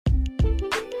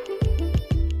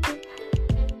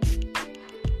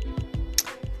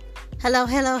Hello,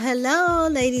 hello, hello,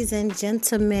 ladies and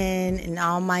gentlemen, and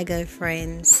all my good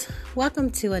friends. Welcome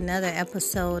to another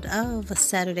episode of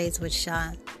Saturdays with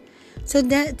Sean. So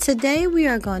today we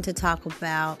are going to talk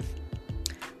about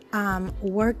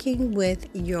working with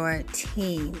your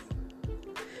team.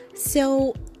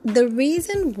 So the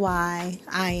reason why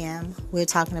we're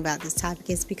talking about this topic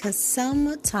is because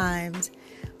sometimes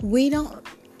we don't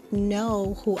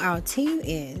know who our team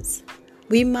is.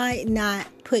 We might not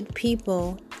put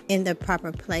people in the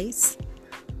proper place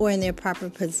or in their proper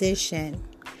position.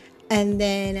 And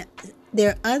then there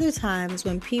are other times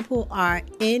when people are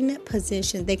in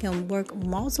position, they can work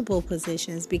multiple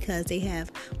positions because they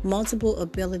have multiple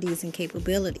abilities and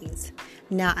capabilities.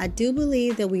 Now, I do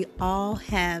believe that we all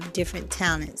have different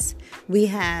talents. We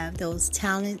have those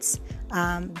talents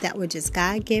that were just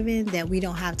God-given, that we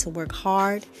don't have to work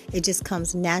hard. It just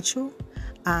comes natural.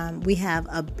 We have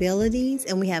abilities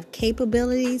and we have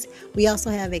capabilities. We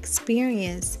also have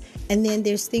experience. And then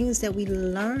there's things that we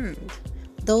learned.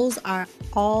 Those are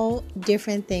all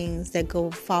different things that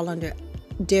fall under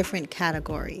different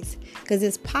categories. Because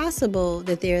it's possible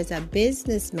that there's a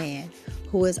businessman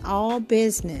who is all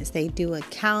business. They do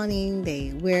accounting,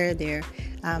 they wear their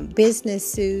business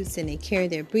suits, and they carry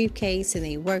their briefcase, and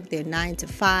they work their 9 to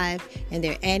 5, and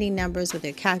they're adding numbers with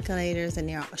their calculators, and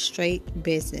they're straight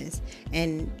business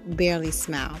and barely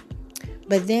smile.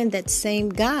 But then that same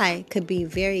guy could be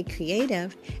very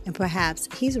creative, and perhaps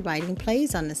he's writing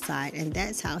plays on the side, and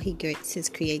that's how he gets his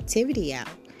creativity out.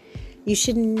 You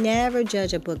should never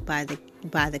judge a book by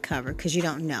the cover, because you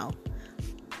don't know.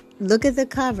 Look at the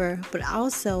cover, but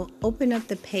also open up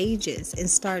the pages and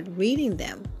start reading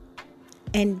them.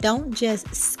 And don't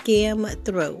just skim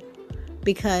through,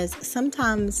 because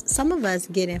sometimes some of us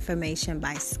get information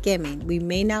by skimming. We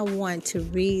may not want to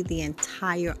read the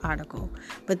entire article,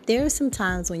 but there are some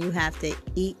times when you have to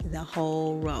eat the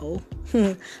whole roll.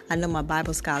 I know my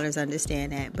Bible scholars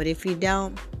understand that, but if you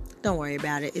don't worry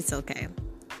about it. It's okay.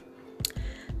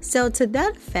 So to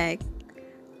that effect,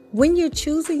 when you're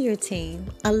choosing your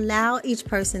team, allow each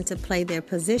person to play their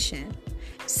position.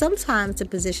 Sometimes the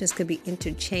positions could be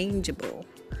interchangeable,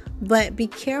 but be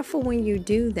careful when you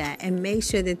do that and make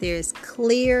sure that there's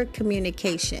clear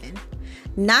communication.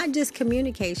 Not just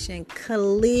communication,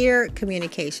 clear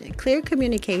communication. Clear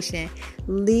communication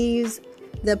leaves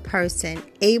the person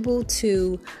able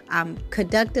to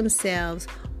conduct themselves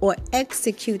or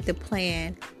execute the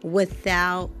plan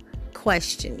without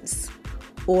questions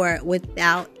or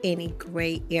without any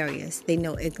gray areas. They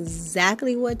know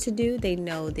exactly what to do. They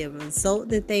know the result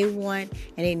that they want,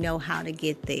 and they know how to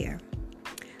get there.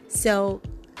 So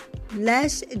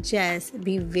let's just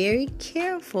be very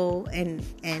careful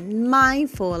and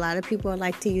mindful. A lot of people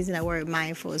like to use that word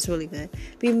mindful. It's really good.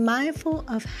 Be mindful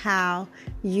of how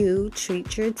you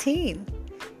treat your team.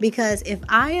 Because if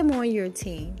I am on your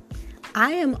team,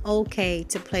 I am okay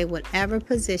to play whatever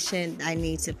position I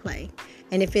need to play.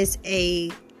 And if it's a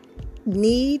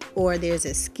need or there's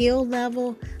a skill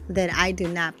level that I do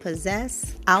not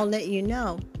possess, I'll let you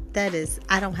know. That is,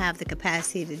 I don't have the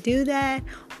capacity to do that,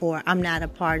 or I'm not a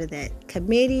part of that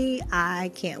committee.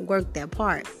 I can't work that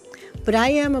part. But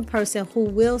I am a person who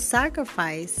will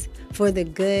sacrifice for the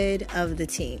good of the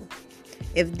team.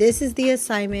 If this is the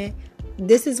assignment,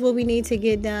 this is what we need to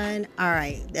get done. All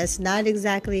right, that's not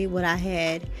exactly what I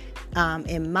had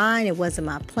in mind. It wasn't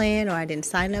my plan, or I didn't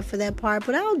sign up for that part,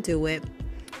 but I'll do it.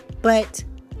 But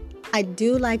I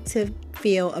do like to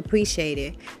feel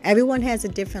appreciated. Everyone has a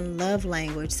different love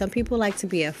language. Some people like to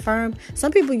be affirmed.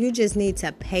 Some people, you just need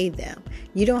to pay them.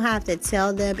 You don't have to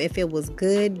tell them if it was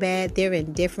good, bad. They're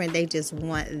indifferent. They just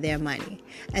want their money.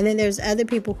 And then there's other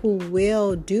people who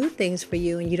will do things for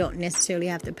you, and you don't necessarily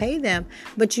have to pay them,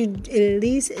 but you at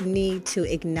least need to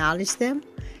acknowledge them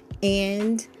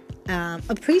and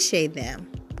appreciate them.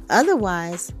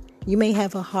 Otherwise, you may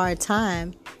have a hard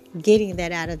time getting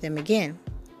that out of them again.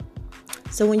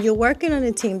 So when you're working on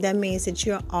a team, that means that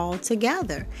you're all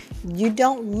together. You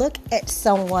don't look at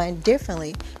someone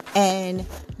differently. And,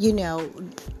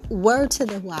 word to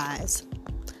the wise,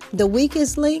 the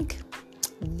weakest link,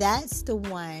 that's the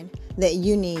one that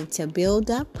you need to build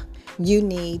up, you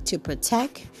need to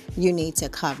protect, you need to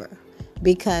cover.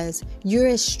 Because you're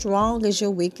as strong as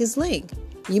your weakest link.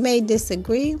 You may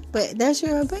disagree, but that's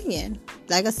your opinion.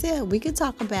 Like I said, we could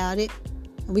talk about it.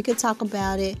 We could talk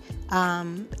about it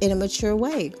in a mature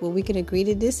way, where we can agree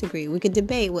to disagree. We could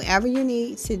debate. Whatever you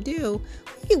need to do,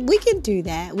 we can do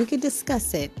that. We could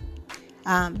discuss it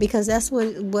because that's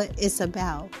what it's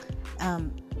about.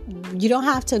 you don't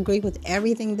have to agree with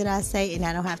everything that I say, and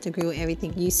I don't have to agree with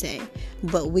everything you say,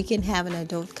 but we can have an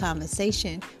adult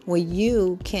conversation where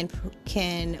you can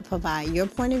provide your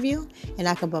point of view and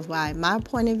I can provide my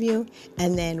point of view,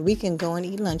 and then we can go and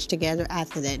eat lunch together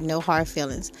after that. No hard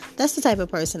feelings. That's the type of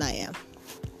person I am.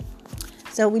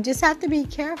 So we just have to be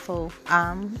careful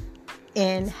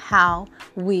in how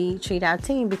we treat our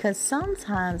team, because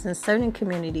sometimes in certain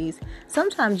communities,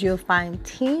 sometimes you'll find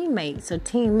teammates or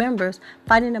team members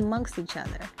fighting amongst each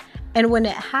other. And when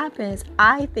it happens,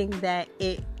 I think that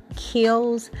it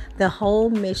kills the whole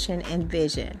mission and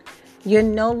vision.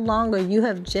 You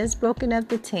have just broken up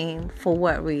the team. For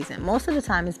what reason? Most of the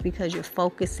time it's because you're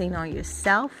focusing on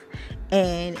yourself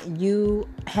and you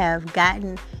have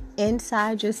gotten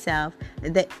inside yourself.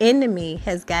 The enemy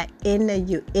has got into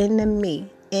you, me.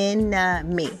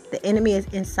 The enemy is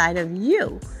inside of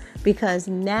you, because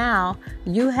now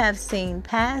you have seen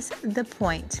past the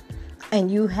point and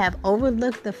you have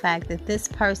overlooked the fact that this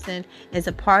person is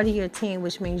a part of your team,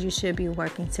 which means you should be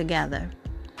working together.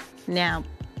 Now,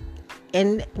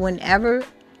 whenever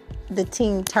the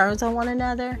team turns on one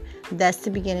another, that's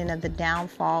the beginning of the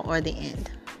downfall or the end.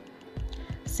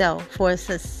 So for a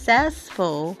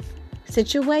successful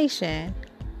situation,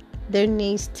 there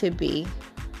needs to be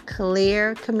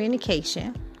clear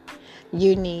communication.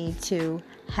 You need to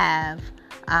have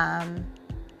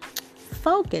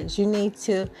focus. You need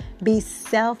to be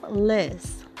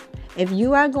selfless. If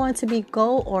you are going to be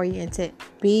goal-oriented,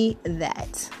 be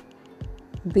that.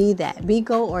 Be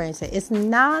goal-oriented. It's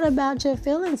not about your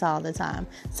feelings all the time.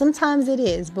 Sometimes it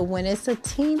is, but when it's a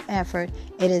team effort,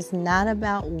 it is not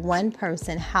about one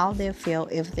person, how they feel,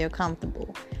 if they're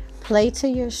comfortable. Play to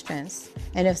your strengths.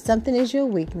 And if something is your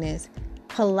weakness,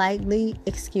 politely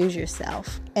excuse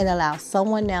yourself and allow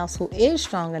someone else who is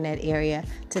strong in that area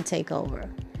to take over.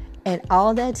 And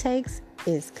all that takes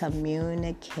is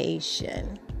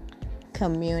communication.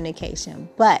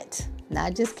 But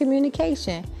not just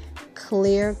communication,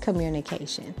 clear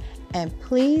communication. And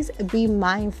please be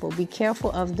mindful, be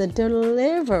careful of the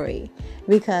delivery,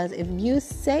 because if you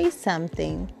say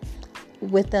something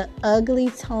with an ugly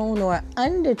tone or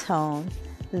undertone,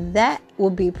 that will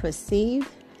be perceived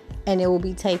and it will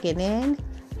be taken in,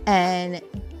 and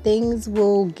things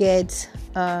will get,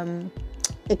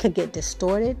 it could get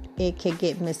distorted, it could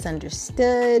get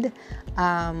misunderstood.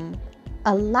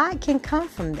 A lot can come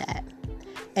from that.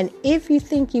 And if you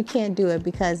think you can't do it,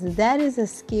 because that is a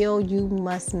skill you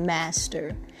must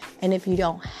master. And if you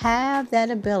don't have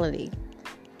that ability,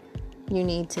 you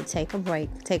need to take a break,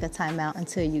 take a time out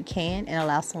until you can, and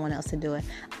allow someone else to do it.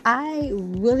 I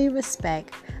really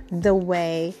respect the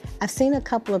way I've seen a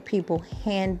couple of people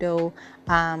handle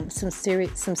some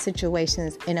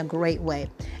situations in a great way.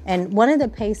 And one of the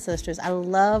Pace sisters, I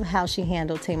love how she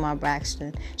handled Tamar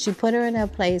Braxton. She put her in her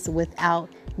place without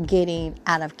getting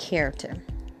out of character.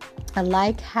 I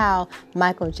like how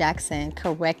Michael Jackson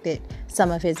corrected some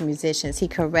of his musicians. He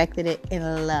corrected it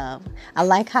in love. I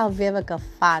like how Vivica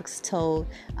Fox told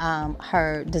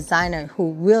her designer,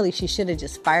 who really she should have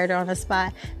just fired her on the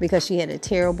spot because she had a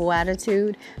terrible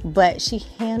attitude, but she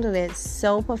handled it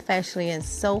so professionally and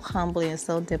so humbly and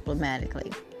so diplomatically.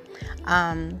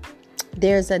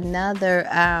 There's another,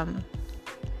 I'm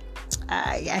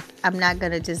not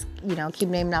going to just, keep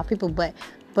naming off people, but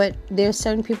there's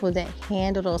certain people that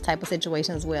handle those type of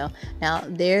situations well. Now,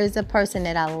 there's a person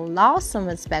that I lost some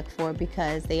respect for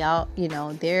because they all,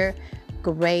 they're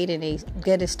great and they're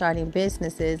good at starting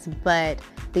businesses, but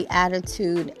the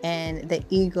attitude and the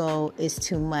ego is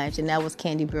too much. And that was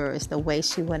Kandi Burruss. The way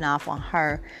she went off on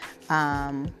her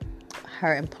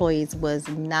employees was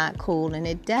not cool, and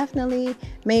it definitely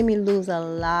made me lose a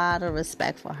lot of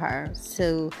respect for her.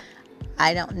 So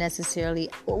I don't necessarily,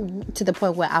 to the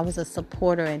point where I was a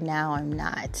supporter and now I'm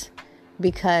not.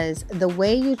 Because the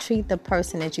way you treat the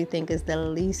person that you think is the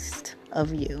least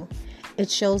of you, it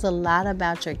shows a lot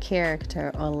about your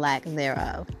character or lack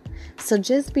thereof. So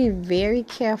just be very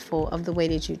careful of the way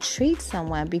that you treat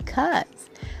someone, because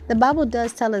the Bible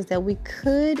does tell us that we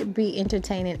could be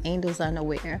entertaining angels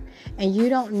unaware, and you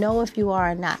don't know if you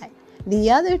are or not.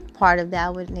 The other part of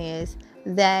that one is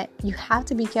that you have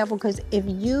to be careful, because if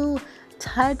you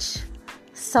touch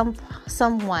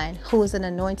someone who is an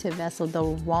anointed vessel the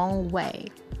wrong way,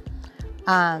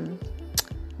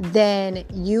 then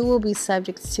you will be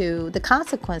subject to the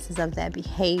consequences of that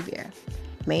behavior.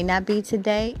 It may not be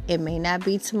today, it may not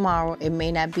be tomorrow, it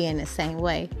may not be in the same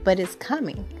way, but it's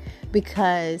coming,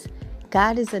 because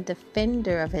God is a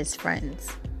defender of his friends.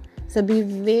 So be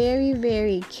very,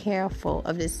 very careful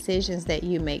of decisions that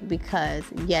you make, because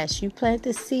yes, you plant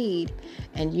the seed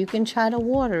and you can try to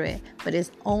water it, but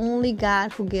it's only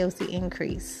God who gives the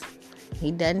increase.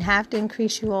 He doesn't have to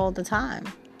increase you all the time.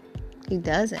 He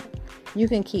doesn't. You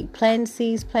can keep planting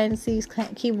seeds,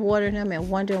 keep watering them and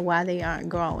wondering why they aren't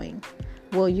growing.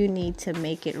 Well, you need to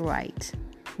make it right.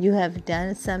 You have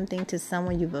done something to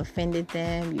someone, you've offended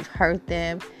them, you've hurt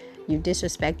them, you've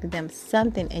disrespected them,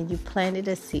 something, and you planted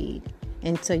a seed.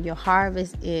 And so your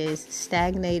harvest is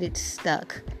stagnated,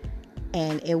 stuck,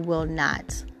 and it will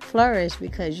not flourish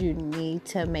because you need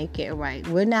to make it right.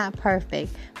 We're not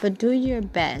perfect, but do your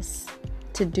best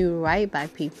to do right by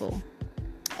people,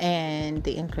 and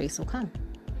the increase will come.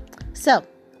 So,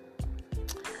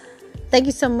 thank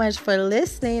you so much for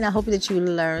listening. I hope that you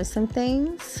learned some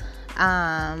things.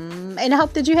 And I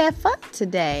hope that you had fun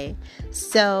today.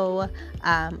 So,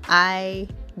 I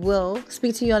will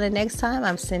speak to you on the next time.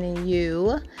 I'm sending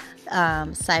you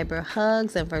cyber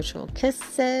hugs and virtual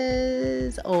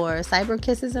kisses, or cyber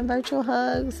kisses and virtual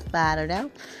hugs. I don't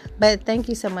know. But thank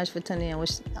you so much for tuning in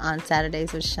on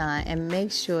Saturdays with Shine, and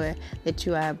make sure that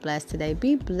you are blessed today.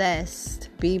 Be blessed,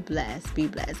 be blessed, be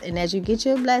blessed. And as you get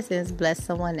your blessings, bless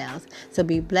someone else. So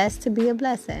be blessed to be a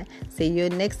blessing. See you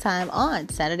next time on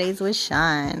Saturdays with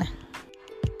Shine.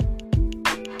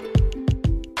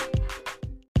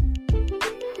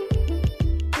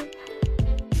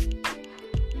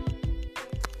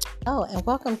 Oh, and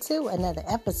welcome to another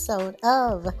episode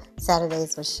of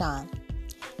Saturdays with Sean.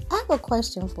 I have a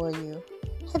question for you.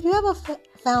 Have you ever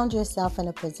found yourself in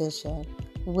a position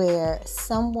where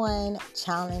someone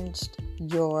challenged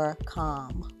your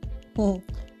calm?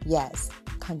 Yes,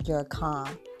 your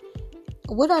calm.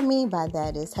 What I mean by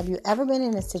that is, have you ever been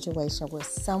in a situation where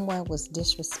someone was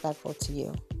disrespectful to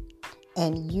you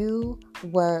and you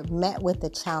were met with the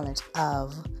challenge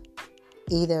of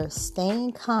either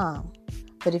staying calm?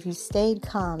 But if you stayed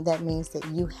calm, that means that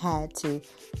you had to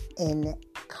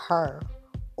incur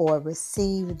or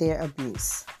receive their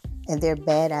abuse and their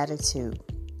bad attitude,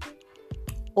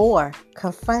 or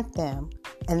confront them,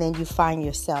 and then you find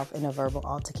yourself in a verbal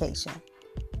altercation.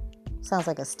 Sounds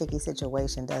like a sticky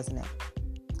situation, doesn't it?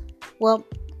 Well,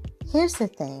 here's the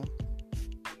thing.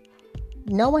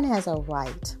 No one has a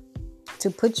right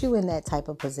to put you in that type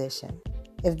of position.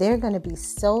 If they're going to be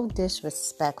so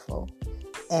disrespectful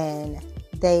and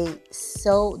they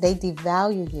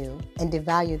devalue you and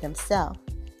devalue themselves,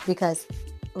 because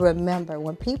remember,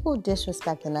 when people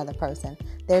disrespect another person,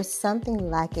 there's something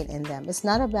lacking in them. It's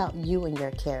not about you and your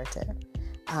character.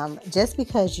 Just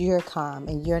because you're calm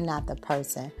and you're not the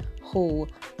person who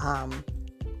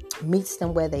meets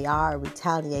them where they are,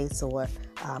 retaliates, or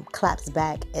claps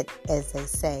back, as they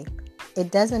say,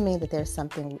 it doesn't mean that there's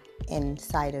something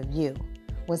inside of you.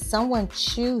 When someone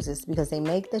chooses, because they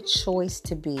make the choice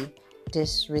to be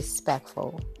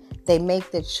disrespectful, they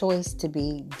make the choice to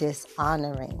be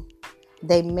dishonoring,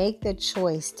 they make the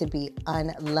choice to be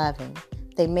unloving,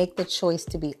 they make the choice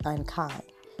to be unkind,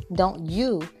 don't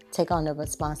you take on the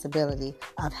responsibility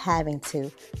of having to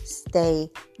stay,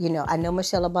 I know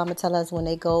Michelle Obama tells us when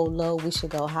they go low, we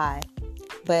should go high,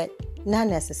 but not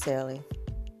necessarily.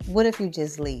 What if you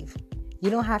just leave? You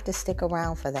don't have to stick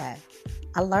around for that.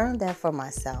 I learned that for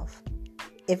myself.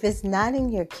 If it's not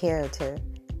in your character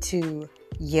to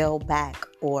yell back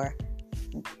or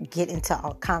get into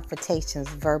confrontations,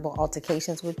 verbal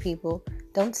altercations with people,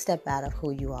 don't step out of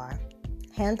who you are.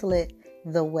 Handle it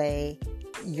the way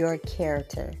your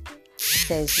character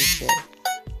says you should.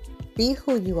 Be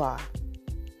who you are.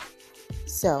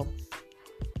 So,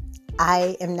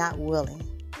 I am not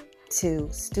willing to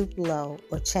stoop low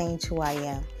or change who I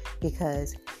am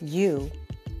because you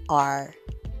are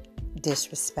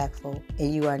disrespectful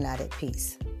and you are not at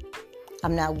peace.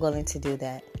 I'm not willing to do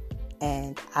that.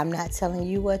 And I'm not telling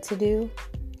you what to do,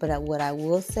 but what I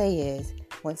will say is,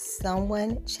 when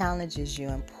someone challenges you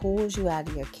and pulls you out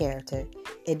of your character,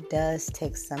 it does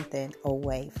take something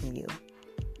away from you.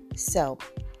 So,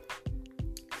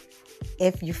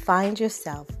 if you find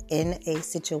yourself in a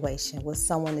situation where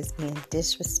someone is being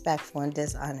disrespectful and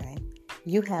dishonoring,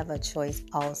 you have a choice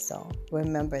also.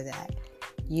 Remember that.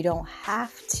 You don't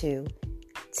have to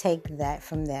take that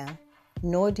from them,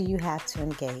 nor do you have to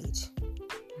engage.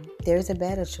 There's a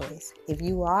better choice. If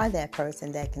you are that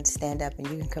person that can stand up and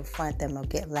you can confront them or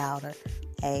get louder,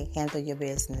 hey, handle your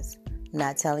business. I'm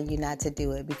not telling you not to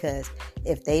do it, because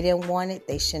if they didn't want it,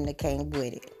 they shouldn't have came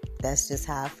with it. That's just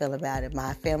how I feel about it.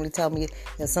 My family told me,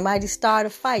 if somebody start a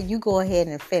fight, you go ahead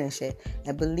and finish it.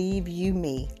 And believe you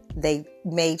me, they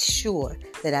made sure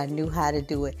that I knew how to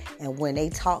do it. And when they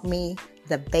taught me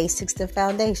the basics, the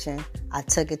foundation, I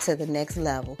took it to the next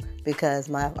level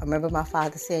because I remember my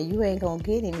father saying, you ain't going to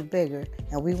get any bigger,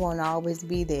 and we won't always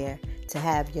be there to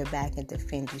have your back and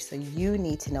defend you. So you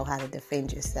need to know how to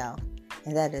defend yourself.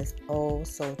 And that is oh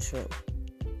so true.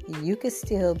 You can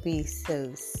still be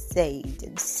so saved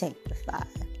and sanctified,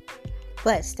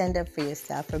 but stand up for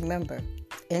yourself. Remember,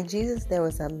 in Jesus there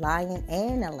was a lion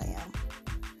and a lamb.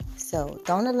 So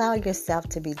don't allow yourself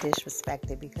to be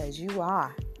disrespected, because you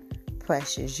are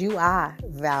precious, you are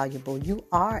valuable, you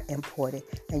are important,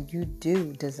 and you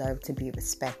do deserve to be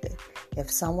respected.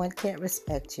 If someone can't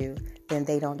respect you, then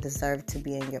they don't deserve to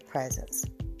be in your presence.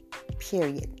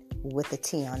 Period. With a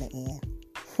T on the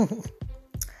end.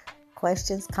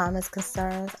 Questions, comments,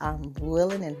 concerns, I'm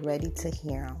willing and ready to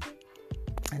hear them.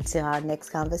 Until our next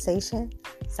conversation,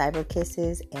 cyber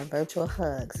kisses and virtual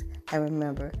hugs. And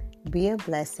remember, be a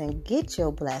blessing, get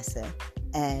your blessing,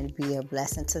 and be a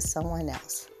blessing to someone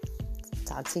else.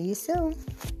 Talk to you soon.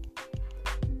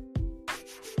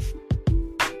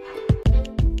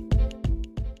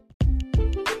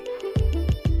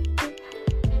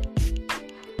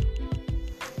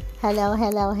 Hello,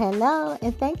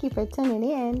 and thank you for tuning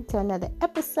in to another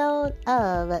episode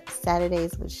of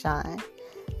Saturdays with Sean.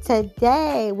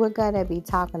 Today, we're going to be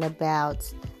talking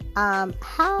about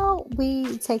how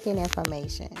we take in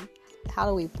information. How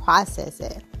do we process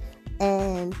it?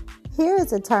 And here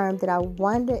is a term that I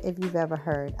wonder if you've ever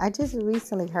heard. I just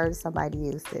recently heard somebody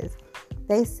use this.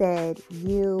 They said,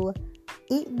 you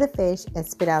eat the fish and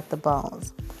spit out the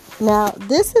bones. Now,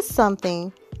 this is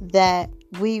something that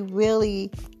we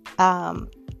really,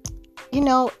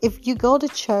 if you go to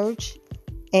church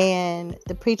and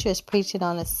the preacher is preaching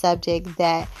on a subject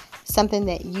that something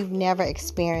that you've never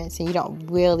experienced and you don't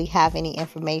really have any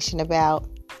information about,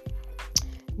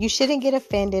 you shouldn't get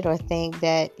offended or think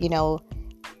that,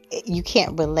 you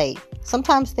can't relate.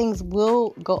 Sometimes things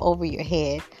will go over your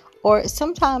head, or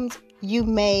sometimes you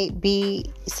may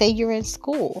say you're in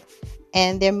school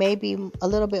and there may be a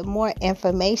little bit more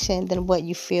information than what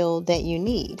you feel that you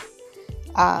need.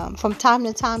 From time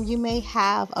to time, you may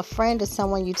have a friend or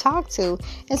someone you talk to,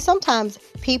 and sometimes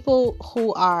people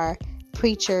who are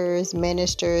preachers,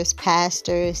 ministers,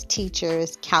 pastors,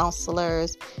 teachers,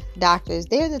 counselors, doctors,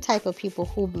 they're the type of people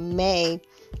who may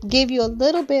give you a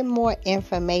little bit more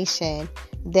information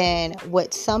than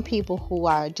what some people who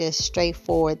are just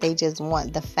straightforward, they just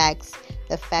want the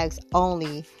facts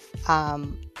only,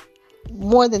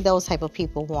 more than those type of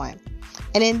people want.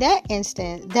 And in that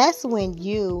instant, that's when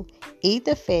you eat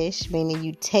the fish, meaning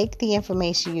you take the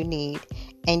information you need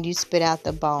and you spit out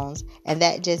the bones. And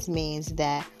that just means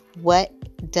that what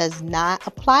does not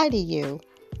apply to you,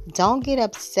 don't get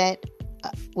upset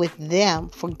with them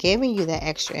for giving you that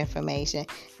extra information.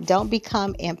 Don't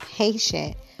become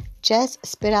impatient. Just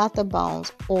spit out the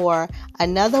bones. Or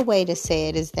another way to say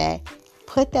it is that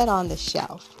put that on the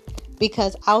shelf.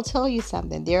 Because I'll tell you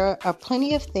something, there are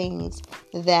plenty of things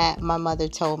that my mother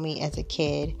told me as a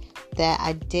kid that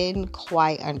I didn't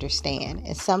quite understand.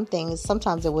 And some things,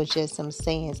 sometimes it was just some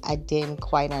sayings I didn't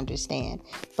quite understand.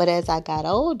 But as I got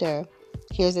older,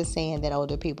 here's a saying that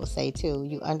older people say too,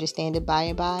 you understand it by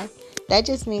and by. That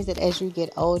just means that as you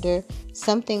get older,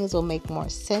 some things will make more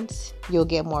sense. You'll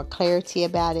get more clarity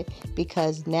about it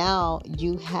because now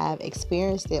you have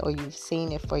experienced it or you've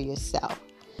seen it for yourself.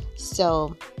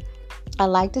 So I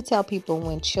like to tell people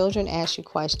when children ask you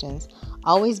questions,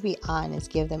 always be honest,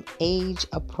 give them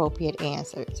age-appropriate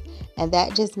answers. And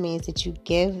that just means that you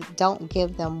don't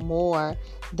give them more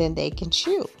than they can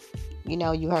chew.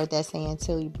 You heard that saying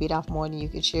too, you beat off more than you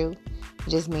can chew. It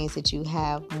just means that you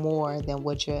have more than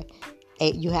what you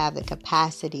have the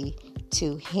capacity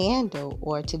to handle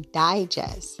or to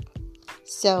digest.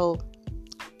 So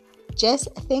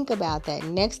just think about that.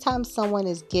 Next time someone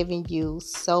is giving you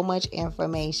so much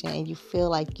information and you feel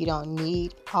like you don't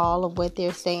need all of what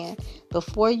they're saying,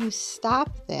 before you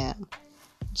stop them,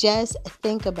 just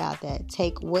think about that.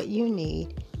 Take what you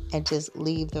need and just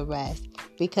leave the rest.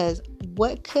 Because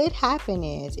what could happen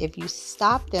is if you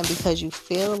stop them because you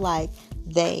feel like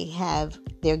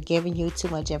they're giving you too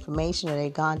much information or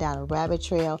they've gone down a rabbit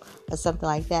trail or something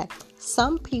like that,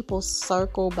 some people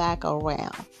circle back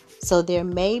around. So there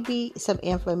may be some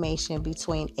information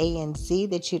between A and Z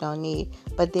that you don't need,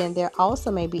 but then there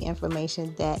also may be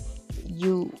information that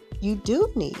you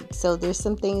do need. So there's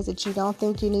some things that you don't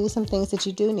think you need, some things that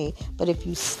you do need. But if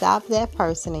you stop that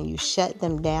person and you shut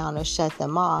them down or shut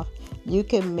them off, you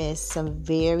can miss some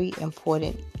very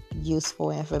important,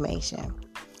 useful information.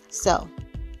 So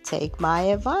take my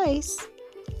advice.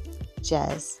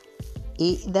 Just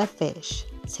eat the fish.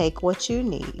 Take what you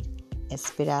need and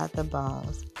spit out the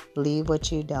bones. Leave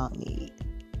what you don't need.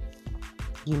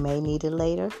 You may need it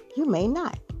later. You may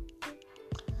not.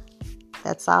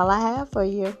 That's all I have for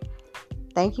you.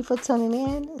 Thank you for tuning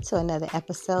in to another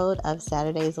episode of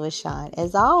Saturdays with Sean.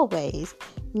 As always,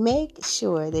 make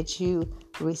sure that you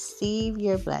receive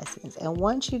your blessings. And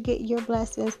once you get your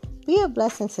blessings, be a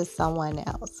blessing to someone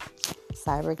else.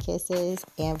 Cyber kisses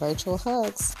and virtual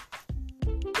hugs.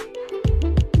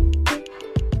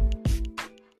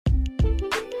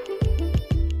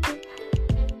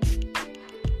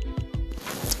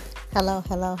 Hello,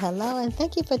 and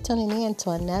thank you for tuning in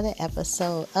to another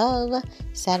episode of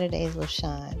Saturdays with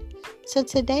Sean. So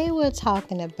today we're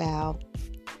talking about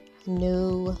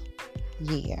New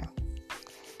Year.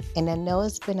 And I know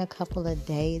it's been a couple of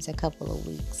days, a couple of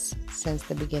weeks since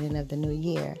the beginning of the new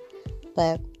year,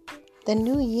 but the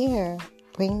new year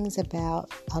brings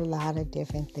about a lot of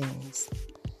different things.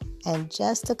 And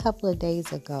just a couple of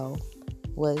days ago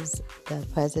was the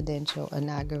presidential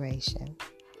inauguration.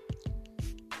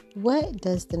 What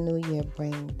does the new year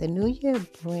bring? The new year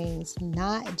brings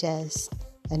not just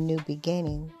a new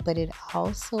beginning, but it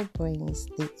also brings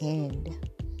the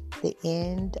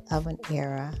end of an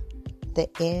era, the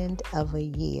end of a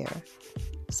year,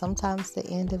 sometimes the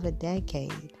end of a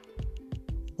decade,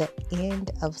 the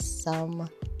end of some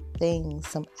things,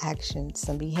 some actions,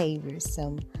 some behaviors,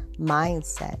 some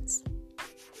mindsets.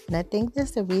 And I think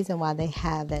that's the reason why they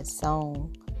have that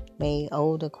song, May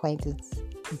Old Acquaintance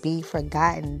Be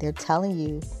Forgotten. They're telling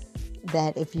you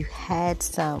that if you had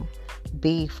some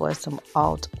beef or some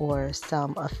alt or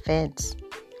some offense,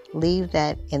 leave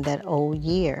that in that old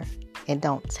year and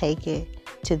don't take it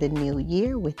to the new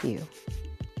year with you.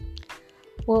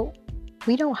 Well,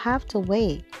 we don't have to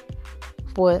wait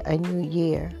for a new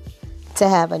year to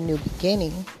have a new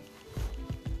beginning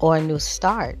or a new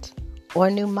start or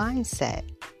a new mindset.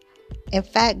 In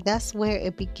fact, that's where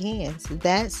it begins.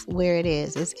 That's where it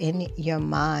is. It's in your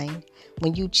mind.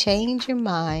 When you change your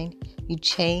mind, you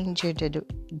change your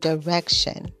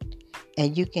direction,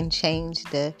 and you can change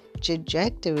the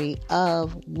trajectory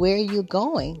of where you're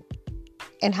going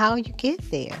and how you get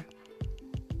there.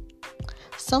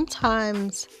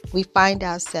 Sometimes we find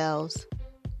ourselves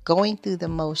going through the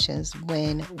motions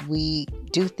when we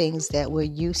do things that we're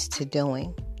used to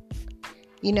doing.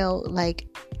 You know, like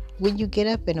when you get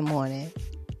up in the morning,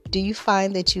 do you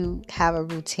find that you have a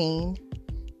routine?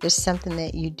 There's something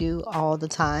that you do all the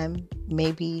time,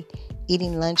 maybe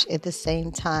eating lunch at the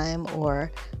same time,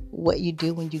 or what you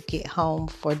do when you get home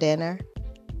for dinner,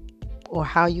 or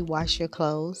how you wash your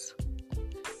clothes.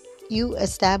 You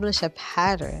establish a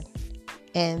pattern,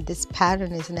 and this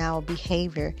pattern is now a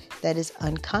behavior that is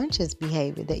unconscious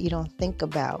behavior that you don't think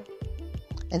about.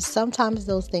 And sometimes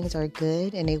those things are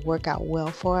good and they work out well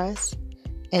for us.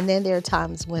 And then there are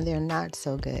times when they're not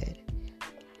so good.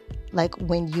 Like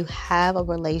when you have a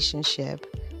relationship,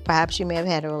 perhaps you may have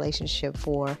had a relationship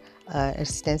for an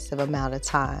extensive amount of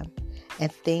time,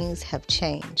 and things have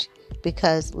changed.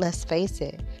 Because let's face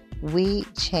it, we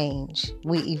change,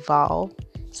 we evolve,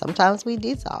 sometimes we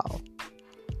dissolve.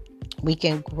 We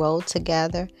can grow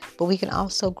together, but we can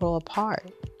also grow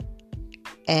apart.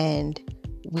 And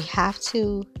we have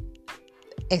to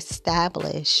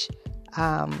establish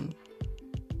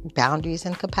boundaries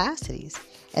and capacities.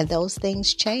 And those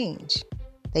things change.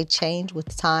 They change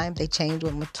with time. They change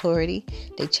with maturity.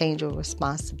 They change with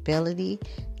responsibility.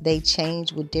 They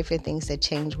change with different things that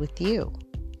change with you.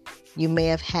 You may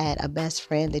have had a best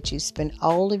friend that you spend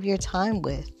all of your time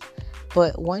with.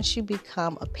 But once you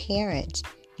become a parent,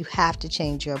 you have to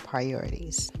change your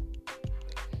priorities.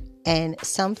 And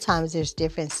sometimes there's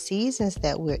different seasons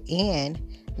that we're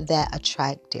in that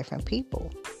attract different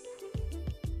people.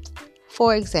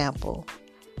 For example,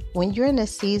 when you're in a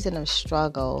season of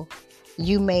struggle,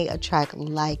 you may attract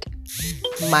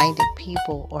like-minded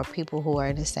people or people who are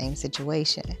in the same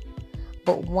situation.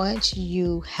 But once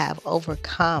you have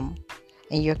overcome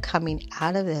and you're coming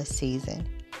out of that season,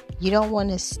 you don't want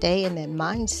to stay in that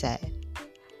mindset.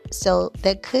 So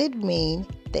that could mean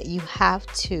that you have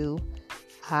to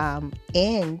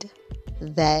end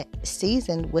that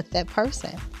season with that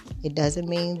person. It doesn't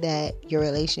mean that your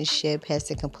relationship has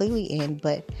to completely end,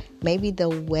 but maybe the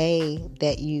way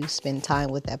that you spend time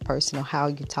with that person or how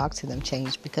you talk to them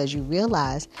changed because you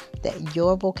realize that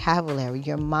your vocabulary,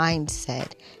 your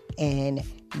mindset, and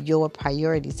your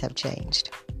priorities have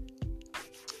changed.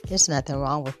 There's nothing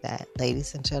wrong with that,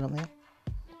 ladies and gentlemen.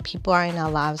 People are in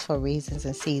our lives for reasons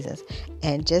and seasons.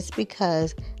 And just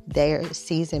because their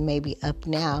season may be up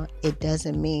now, it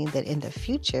doesn't mean that in the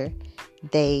future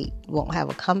they won't have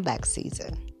a comeback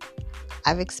season.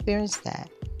 I've experienced that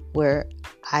where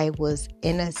I was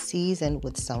in a season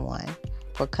with someone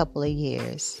for a couple of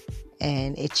years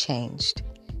and it changed.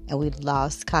 and we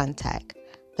lost contact.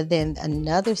 But then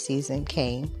another season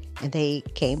came and they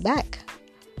came back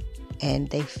and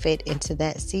they fit into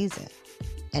that season.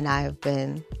 And I have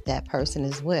been that person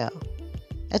as well.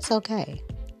 It's okay.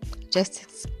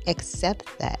 Just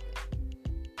accept that.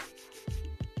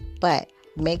 But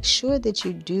make sure that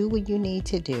you do what you need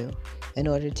to do in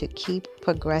order to keep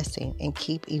progressing and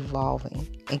keep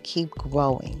evolving and keep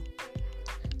growing.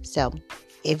 So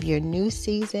if your new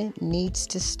season needs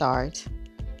to start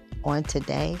on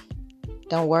today,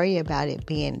 don't worry about it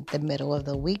being the middle of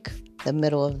the week, the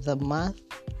middle of the month,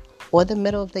 or the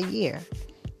middle of the year.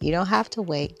 You don't have to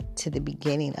wait to the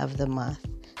beginning of the month,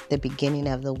 the beginning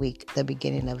of the week, the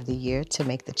beginning of the year to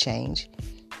make the change.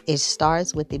 It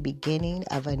starts with the beginning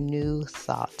of a new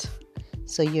thought.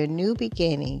 So your new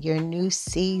beginning, your new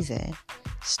season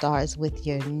starts with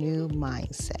your new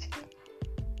mindset.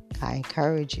 I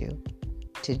encourage you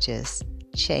to just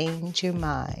change your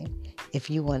mind if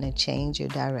you want to change your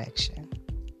direction.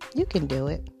 You can do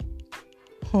it.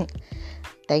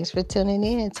 Thanks for tuning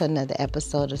in to another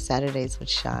episode of Saturdays with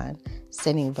Sean.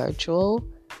 Sending virtual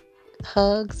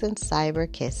hugs and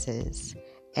cyber kisses.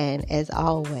 And as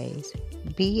always,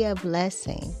 be a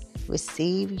blessing.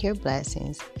 Receive your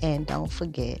blessings and don't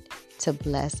forget to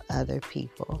bless other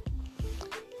people.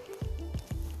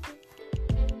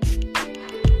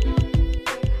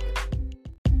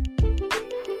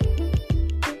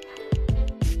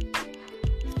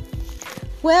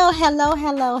 Well, hello,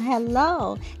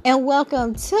 and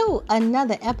welcome to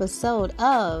another episode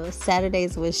of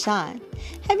Saturdays with Sean.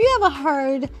 Have you ever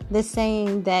heard the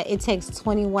saying that it takes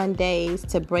 21 days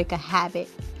to break a habit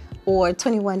or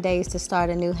 21 days to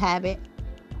start a new habit?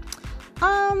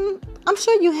 I'm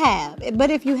sure you have,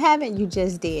 but if you haven't, you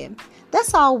just did.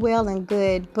 That's all well and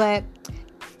good, but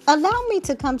allow me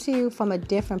to come to you from a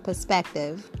different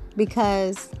perspective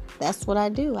because that's what I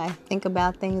do. I think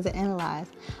about things and analyze.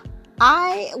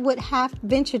 I would have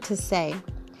ventured to say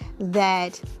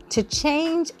that to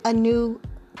change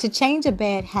a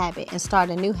bad habit and start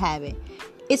a new habit,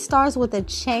 it starts with a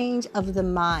change of the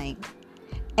mind.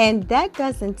 And that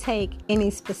doesn't take any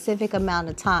specific amount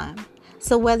of time.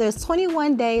 So whether it's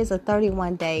 21 days or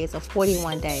 31 days or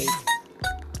 41 days,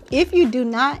 if you do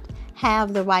not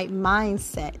have the right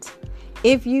mindset,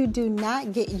 if you do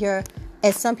not get your,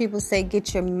 as some people say,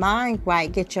 get your mind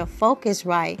right, get your focus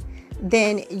right,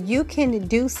 then you can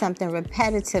do something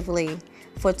repetitively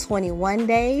for 21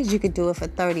 days. You could do it for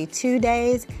 32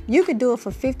 days. You could do it for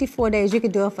 54 days. You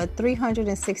could do it for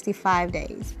 365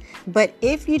 days. But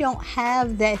if you don't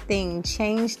have that thing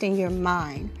changed in your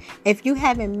mind, if you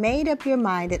haven't made up your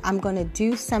mind that I'm going to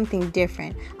do something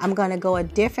different, I'm going to go a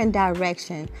different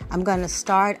direction, I'm going to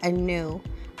start anew,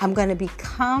 I'm going to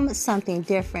become something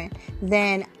different,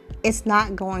 then it's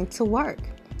not going to work.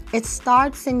 It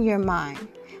starts in your mind.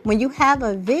 When you have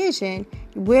a vision,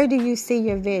 where do you see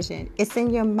your vision? It's in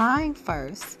your mind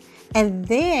first. And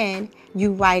then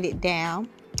you write it down.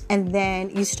 And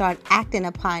then you start acting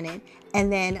upon it.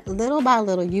 And then little by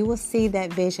little, you will see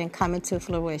that vision come into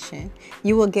fruition.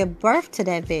 You will give birth to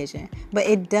that vision. But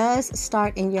it does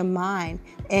start in your mind.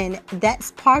 And that's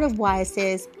part of why it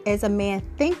says, as a man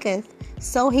thinketh,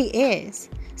 so he is.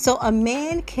 So a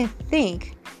man can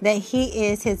think that he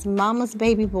is his mama's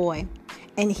baby boy.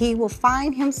 And he will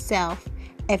find himself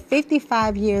at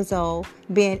 55 years old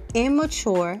being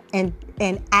immature and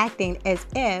acting as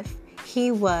if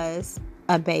he was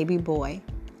a baby boy,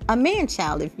 a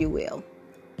man-child, if you will.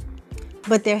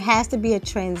 But there has to be a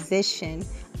transition,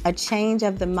 a change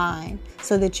of the mind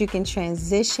so that you can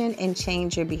transition and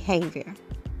change your behavior.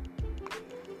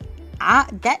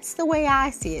 That's the way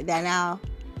I see it. Now,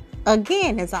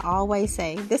 again, as I always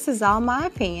say, this is all my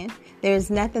opinion. There is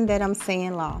nothing that I'm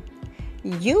saying law.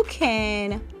 You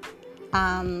can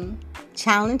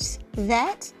challenge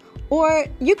that, or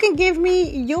you can give me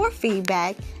your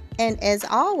feedback. And as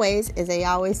always, as I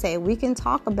always say, we can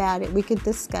talk about it, we can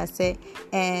discuss it,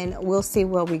 and we'll see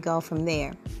where we go from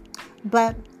there.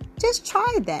 But just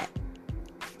try that.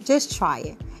 Just try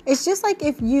it. It's just like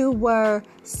if you were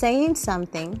saying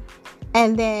something,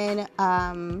 and then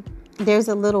there's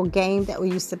a little game that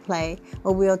we used to play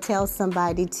where we'll tell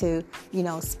somebody to,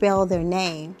 spell their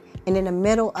name. And in the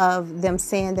middle of them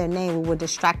saying their name, we would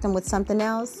distract them with something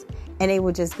else, and they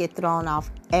would just get thrown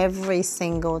off every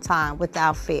single time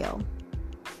without fail.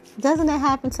 Doesn't that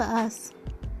happen to us?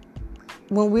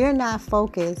 When we're not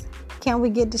focused, can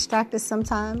we get distracted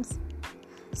sometimes?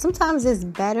 Sometimes it's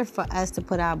better for us to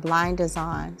put our blinders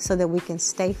on so that we can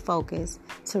stay focused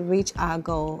to reach our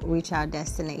goal, reach our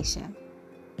destination.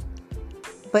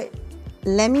 But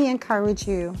let me encourage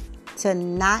you to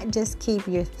not just keep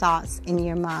your thoughts in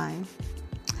your mind.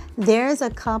 There's a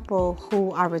couple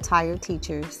who are retired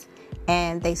teachers,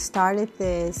 and they started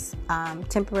this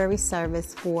temporary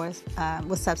service for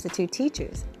with substitute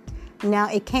teachers. Now,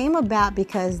 it came about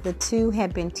because the two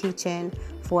had been teaching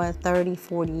for 30,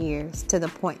 40 years to the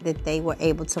point that they were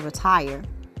able to retire.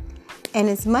 And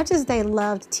as much as they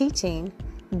loved teaching,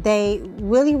 they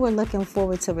really were looking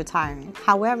forward to retiring.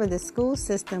 However, the school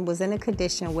system was in a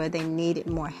condition where they needed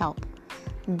more help.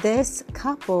 This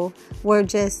couple were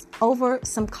just over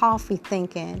some coffee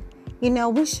thinking,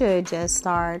 we should just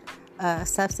start a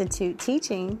substitute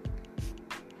teaching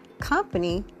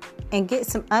company and get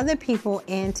some other people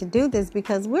in to do this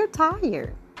because we're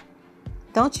tired.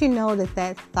 Don't you know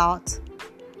that thought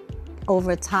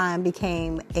over time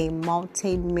became a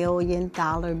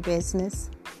multi-million-dollar business?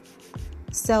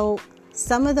 So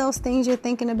some of those things you're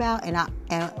thinking about,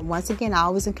 and once again, I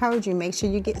always encourage you, make sure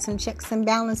you get some checks and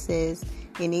balances.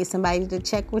 You need somebody to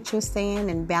check what you're saying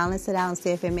and balance it out and see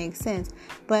if it makes sense.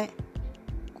 But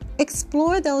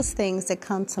explore those things that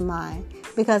come to mind,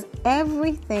 because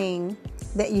everything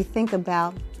that you think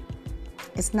about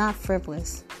is not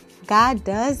frivolous. God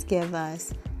does give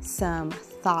us some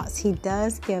thoughts. He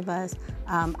does give us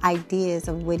ideas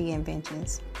of witty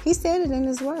inventions. He said it in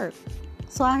His Word.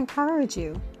 So I encourage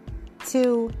you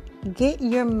to get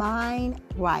your mind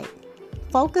right.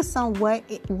 Focus on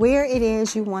where it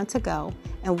is you want to go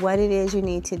and what it is you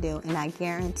need to do. And I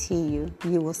guarantee you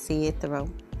will see it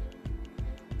through.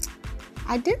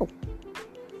 I do.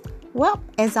 Well,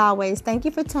 as always, thank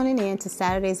you for tuning in to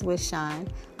Saturdays with Sean.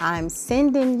 I'm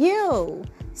sending you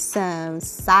some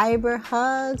cyber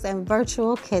hugs and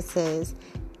virtual kisses.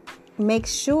 Make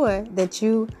sure that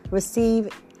you receive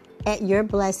at your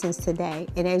blessings today.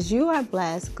 And as you are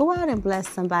blessed, go out and bless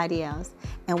somebody else.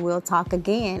 And we'll talk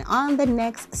again on the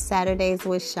next Saturdays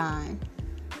with Sean.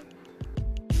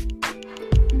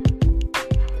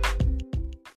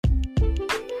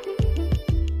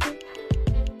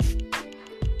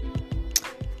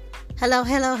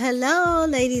 Hello,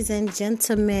 ladies and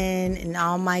gentlemen, and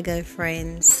all my good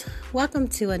friends. Welcome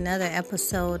to another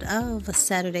episode of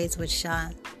Saturdays with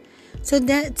Sean. So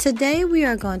today we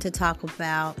are going to talk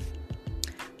about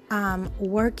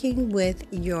working with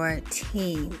your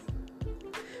team.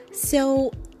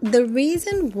 So the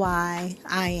reason why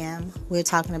we're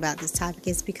talking about this topic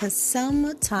is because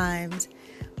sometimes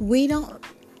we don't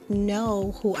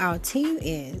know who our team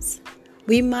is.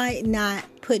 We might not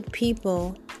put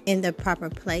people in their proper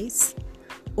place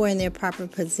or in their proper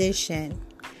position.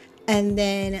 And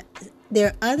then there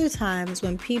are other times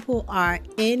when people are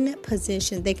in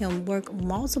position, they can work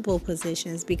multiple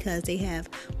positions because they have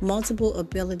multiple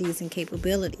abilities and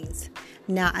capabilities.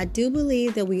 Now, I do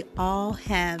believe that we all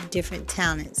have different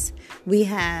talents. We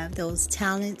have those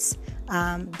talents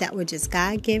that were just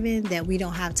God-given, that we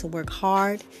don't have to work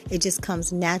hard. It just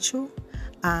comes natural.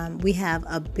 We have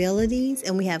abilities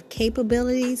and we have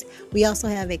capabilities. We also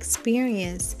have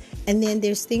experience. And then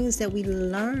there's things that we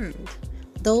learned.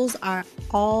 Those are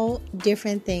all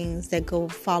different things that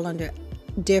fall under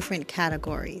different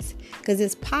categories. Because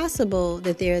it's possible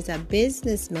that there's a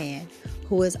businessman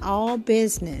who is all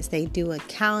business. They do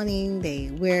accounting,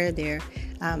 they wear their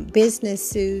business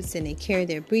suits, and they carry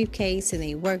their briefcase, and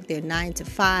they work their 9 to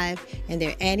 5, and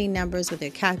they're adding numbers with their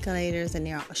calculators, and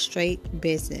they're straight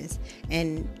business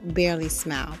and barely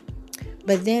smile.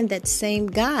 But then that same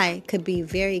guy could be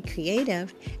very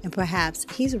creative, and perhaps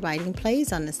he's writing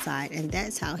plays on the side, and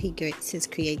that's how he gets his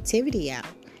creativity out.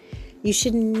 You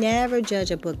should never judge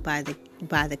a book by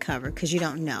the cover, because you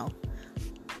don't know.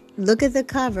 Look at the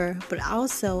cover, but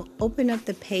also open up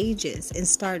the pages and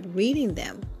start reading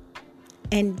them.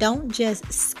 And don't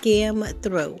just skim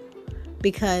through,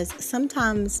 because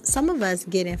sometimes some of us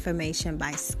get information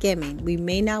by skimming. We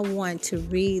may not want to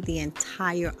read the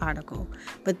entire article,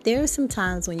 but there are some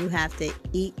times when you have to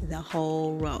eat the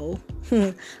whole roll.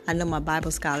 I know my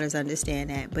Bible scholars understand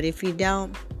that, but if you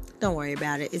don't worry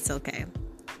about it. It's okay.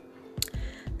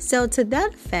 So to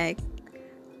that effect,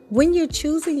 when you're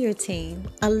choosing your team,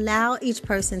 allow each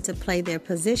person to play their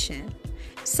position.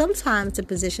 Sometimes the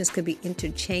positions could be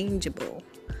interchangeable,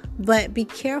 but be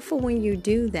careful when you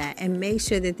do that and make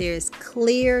sure that there's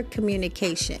clear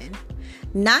communication.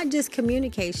 Not just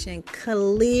communication,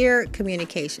 clear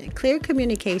communication. Clear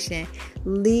communication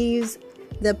leaves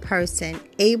the person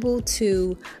able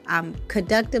to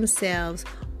conduct themselves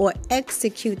or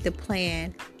execute the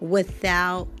plan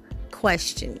without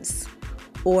questions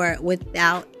or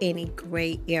without any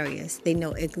gray areas. They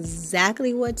know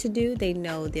exactly what to do. They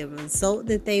know the result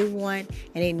that they want,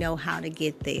 and they know how to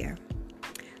get there.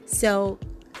 So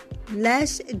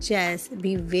let's just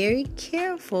be very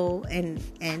careful and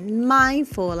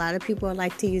mindful. A lot of people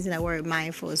like to use that word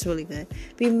mindful. It's really good.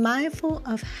 Be mindful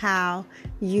of how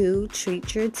you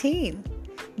treat your team.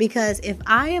 Because if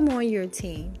I am on your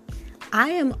team, I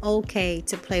am okay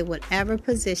to play whatever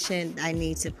position I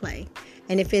need to play.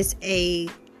 And if it's a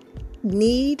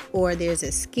need or there's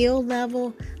a skill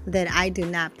level that I do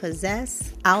not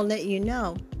possess, I'll let you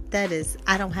know. That is,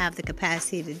 I don't have the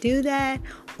capacity to do that,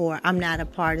 or I'm not a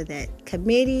part of that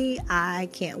committee. I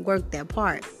can't work that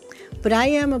part. But I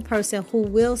am a person who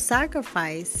will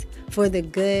sacrifice for the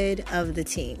good of the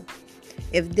team.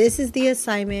 If this is the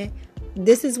assignment,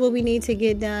 this is what we need to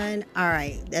get done. All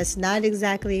right, that's not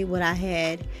exactly what I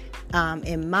had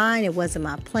in mind. It wasn't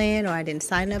my plan, or I didn't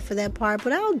sign up for that part,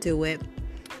 but I'll do it.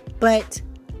 But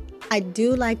I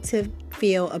do like to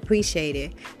feel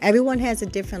appreciated. Everyone has a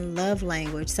different love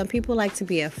language. Some people like to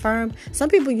be affirmed. Some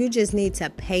people, you just need to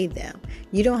pay them.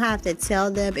 You don't have to tell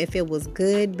them if it was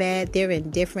good, bad. They're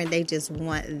indifferent. They just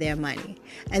want their money.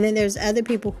 And then there's other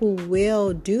people who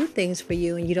will do things for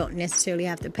you and you don't necessarily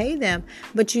have to pay them,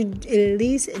 but you at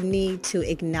least need to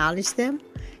acknowledge them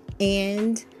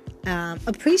and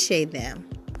appreciate them.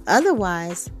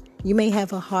 Otherwise, you may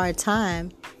have a hard time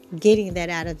getting that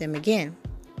out of them again.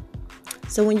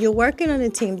 So when you're working on a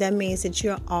team, that means that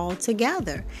you're all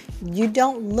together. You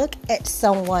don't look at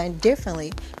someone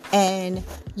differently. And,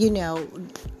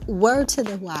 word to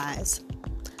the wise,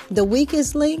 the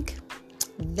weakest link,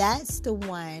 that's the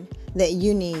one that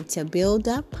you need to build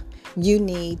up, you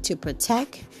need to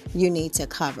protect, you need to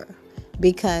cover.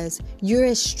 Because you're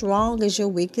as strong as your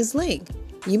weakest link.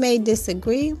 You may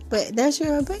disagree, but that's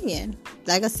your opinion.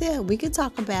 Like I said, we could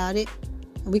talk about it.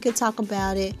 We could talk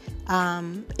about it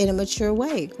in a mature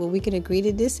way where we can agree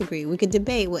to disagree. We could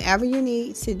debate whatever you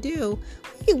need to do.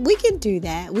 We can do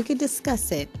that. We could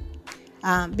discuss it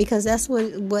because that's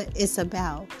what it's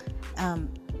about.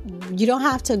 You don't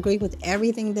have to agree with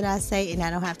everything that I say, and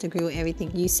I don't have to agree with everything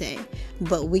you say.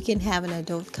 But we can have an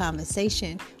adult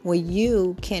conversation where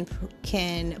you can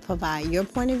provide your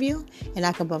point of view, and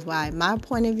I can provide my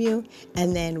point of view,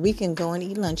 and then we can go and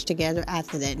eat lunch together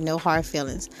after that. No hard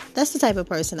feelings. That's the type of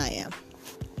person I am.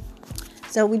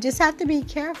 So we just have to be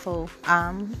careful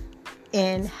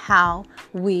in how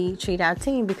we treat our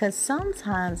team, because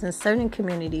sometimes in certain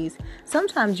communities,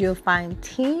 sometimes you'll find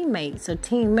teammates or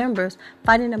team members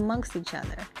fighting amongst each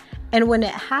other. And when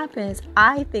it happens,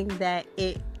 I think that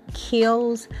it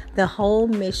kills the whole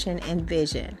mission and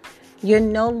vision. You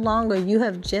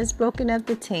have just broken up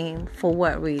the team. For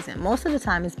what reason? Most of the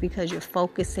time it's because you're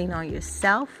focusing on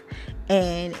yourself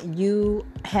and you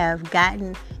have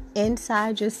gotten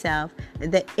inside yourself.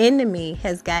 The enemy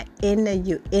has got into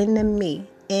you, me.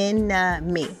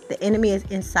 The enemy is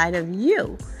inside of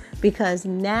you, because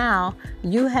now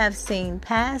you have seen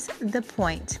past the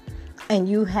point and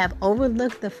you have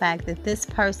overlooked the fact that this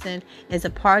person is a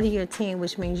part of your team,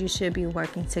 which means you should be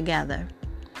working together.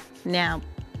 Now,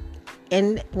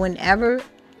 whenever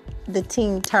the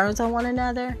team turns on one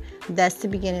another, that's the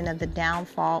beginning of the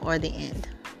downfall or the end.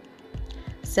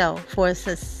 So for a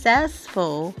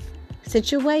successful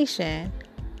situation,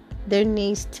 there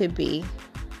needs to be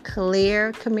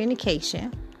clear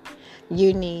communication.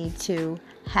 You need to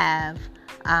have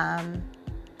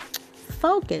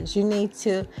focus. You need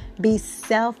to be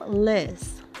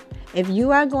selfless. If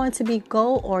you are going to be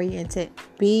goal-oriented,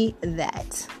 be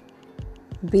that.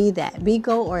 Be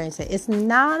goal-oriented. It's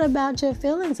not about your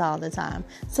feelings all the time.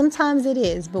 Sometimes it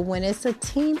is, but when it's a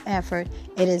team effort,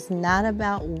 it is not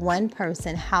about one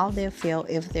person, how they feel,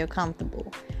 if they're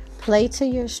comfortable. Play to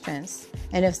your strengths.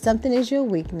 And if something is your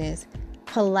weakness,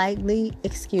 politely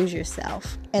excuse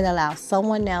yourself and allow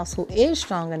someone else who is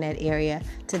strong in that area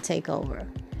to take over.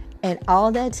 And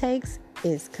all that takes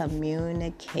is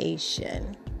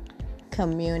communication.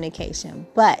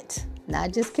 But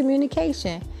not just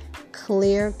communication,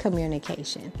 clear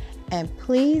communication. And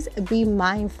please be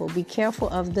mindful, be careful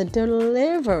of the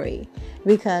delivery,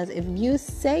 because if you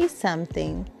say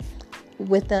something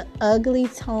with an ugly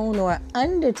tone or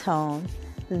undertone,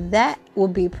 that will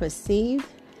be perceived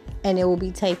and it will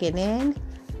be taken in,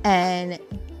 and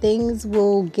things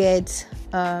will get,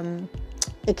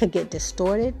 it could get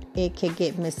distorted, it could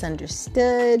get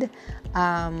misunderstood.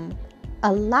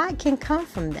 A lot can come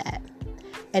from that.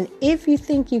 And if you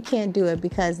think you can't do it,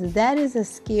 because that is a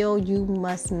skill you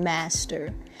must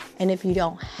master, and if you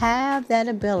don't have that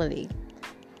ability,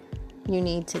 you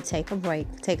need to take a break,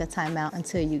 take a time out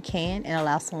until you can, and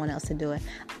allow someone else to do it.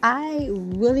 I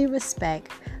really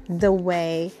respect the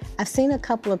way I've seen a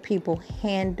couple of people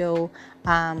handle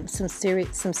some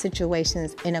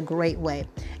situations in a great way.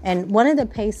 And one of the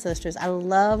Pace sisters, I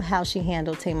love how she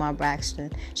handled Tamar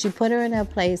Braxton. She put her in her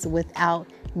place without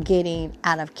getting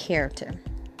out of character.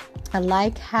 I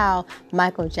like how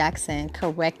Michael Jackson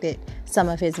corrected some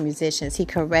of his musicians. He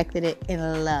corrected it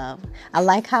in love. I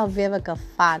like how Vivica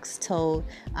Fox told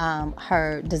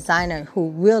her designer, who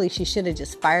really she should have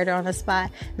just fired her on the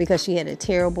spot because she had a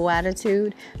terrible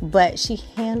attitude, but she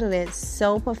handled it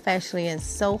so professionally and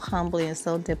so humbly and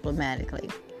so diplomatically.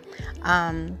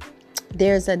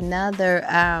 There's another,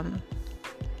 I'm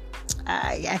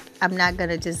not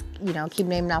going to just, keep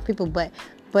naming off people, but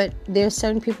there's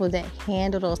certain people that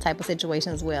handle those type of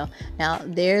situations well. Now,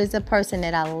 there's a person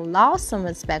that I lost some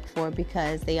respect for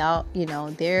because they all,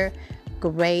 they're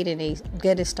great and they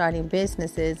good at starting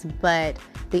businesses, but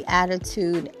the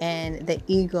attitude and the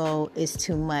ego is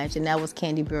too much. And that was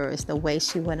Candy Burris. The way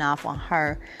she went off on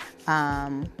her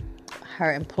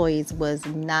employees was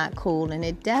not cool, and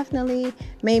it definitely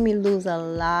made me lose a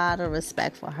lot of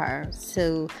respect for her.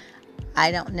 So I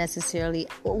don't necessarily,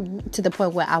 to the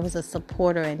point where I was a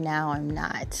supporter and now I'm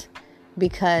not.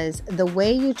 Because the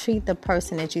way you treat the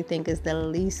person that you think is the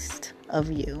least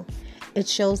of you, it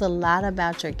shows a lot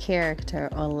about your character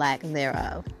or lack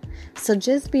thereof. So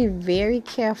just be very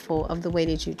careful of the way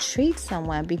that you treat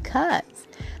someone, because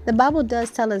the Bible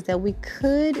does tell us that we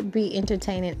could be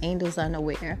entertaining angels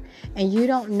unaware, and you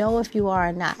don't know if you are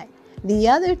or not. The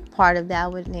other part of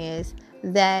that one is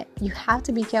that you have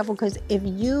to be careful, because if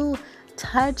you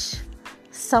touch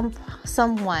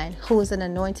someone who is an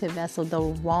anointed vessel the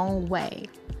wrong way,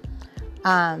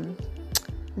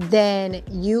 then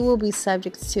you will be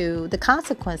subject to the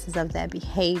consequences of that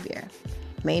behavior.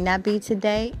 It may not be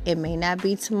today, it may not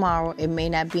be tomorrow, it may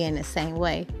not be in the same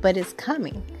way, but it's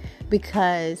coming,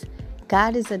 because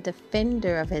God is a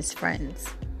defender of his friends.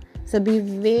 So be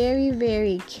very,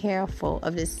 very careful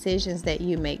of decisions that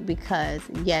you make, because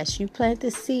yes, you plant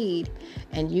the seed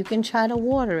and you can try to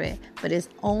water it, but it's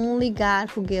only God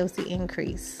who gives the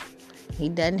increase. He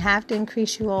doesn't have to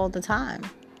increase you all the time.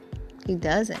 He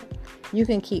doesn't. You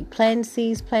can keep planting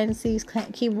seeds,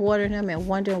 keep watering them and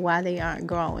wondering why they aren't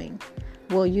growing.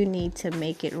 Well, you need to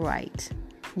make it right.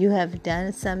 You have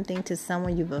done something to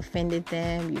someone, you've offended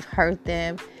them, you've hurt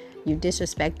them, you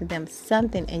disrespected them,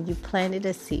 something, and you planted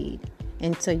a seed.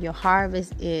 And so your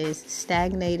harvest is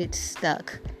stagnated,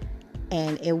 stuck,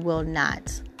 and it will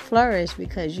not flourish,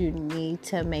 because you need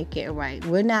to make it right.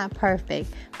 We're not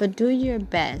perfect, but do your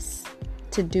best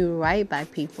to do right by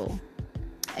people,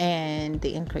 and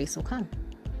the increase will come.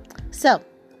 So,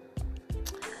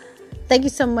 thank you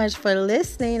so much for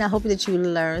listening. I hope that you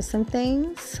learned some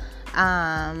things.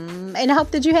 And I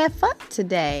hope that you had fun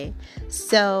today.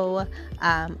 So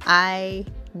I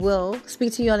will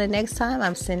speak to you on the next time.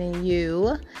 I'm sending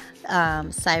you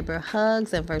cyber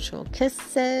hugs and virtual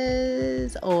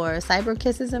kisses, or cyber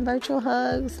kisses and virtual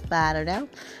hugs. I don't know.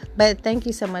 But thank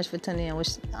you so much for tuning in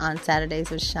on Saturdays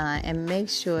with Shine. And make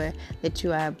sure that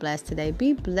you are blessed today.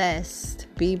 Be blessed.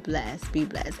 Be blessed. Be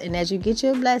blessed. And as you get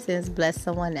your blessings, bless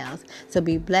someone else. So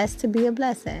be blessed to be a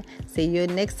blessing. See you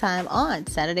next time on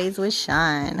Saturdays with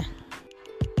Shine.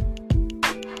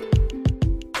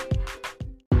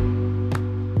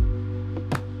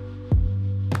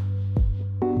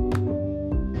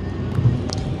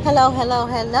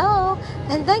 Hello,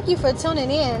 and thank you for tuning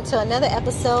in to another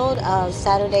episode of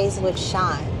Saturdays with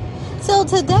Shine. So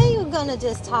today we're going to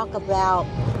just talk about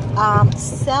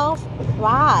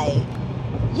self-pride.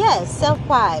 Yes,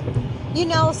 self-pride.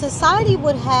 Society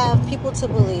would have people to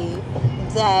believe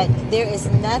that there is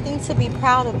nothing to be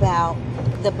proud about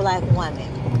the black woman.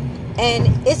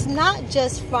 And it's not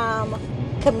just from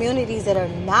communities that are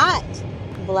not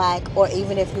black, or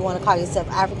even if you want to call yourself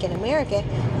African American,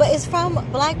 but it's from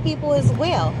black people as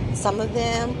well. Some of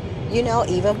them,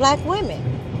 even black women.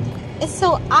 And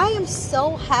so I am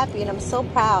so happy and I'm so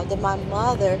proud that my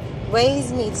mother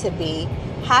raised me to be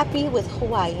happy with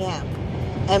who I am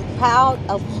and proud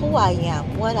of who I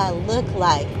am, what I look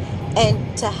like,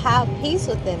 and to have peace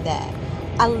within that.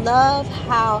 I love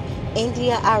how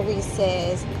India Ari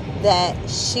says that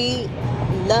she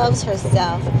loves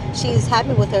herself. She is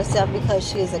happy with herself because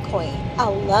she is a queen. I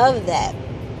love that.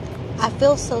 I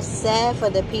feel so sad for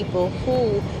the people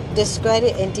who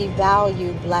discredit and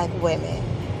devalue black women,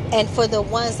 and for the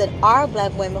ones that are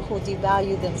black women who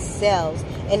devalue themselves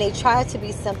and they try to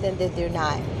be something that they're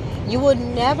not. You will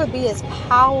never be as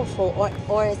powerful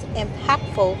or as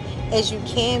impactful as you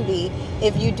can be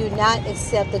if you do not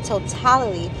accept the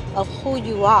totality of who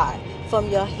you are, from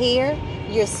your hair,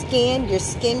 your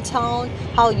skin tone,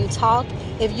 how you talk.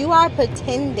 If you are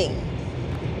pretending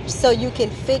so you can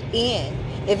fit in.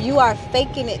 If you are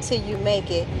faking it till you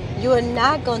make it, you are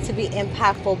not going to be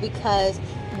impactful, because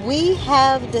we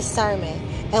have discernment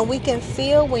and we can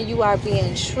feel when you are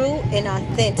being true and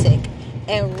authentic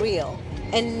and real.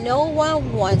 And no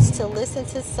one wants to listen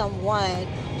to someone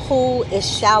who is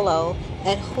shallow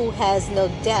and who has no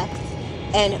depth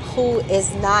and who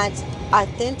is not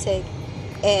authentic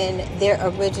in their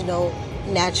original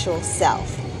natural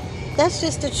self. That's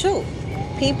just the truth.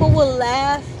 People will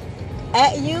laugh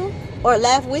at you or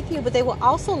laugh with you, but they will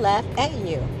also laugh at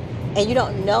you. And you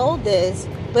don't know this,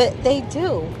 but they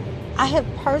do. I have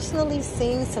personally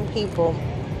seen some people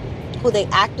who they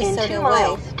act a certain In 2 way.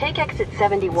 miles, take exit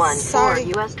 71 for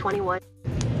US 21.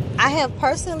 I have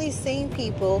personally seen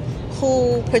people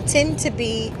who pretend to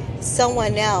be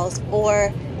someone else,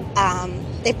 or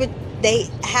they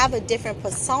have a different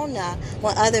persona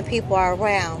when other people are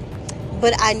around.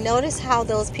 But I notice how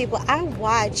those people, I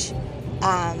watch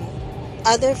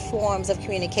other forms of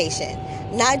communication,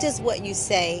 not just what you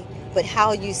say, but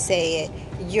how you say it,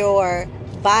 your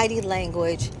body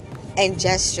language and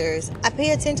gestures. I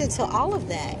pay attention to all of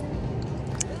that.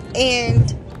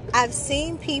 And I've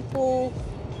seen people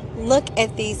look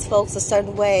at these folks a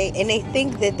certain way, and they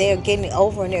think that they're getting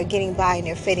over and they're getting by and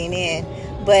they're fitting in.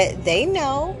 But they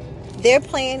know they're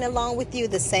playing along with you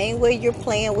the same way you're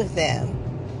playing with them.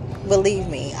 Believe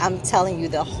me, I'm telling you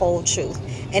the whole truth.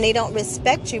 And they don't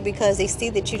respect you because they see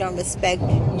that you don't respect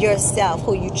yourself,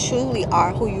 who you truly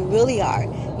are, who you really are.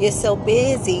 You're so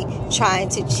busy trying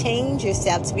to change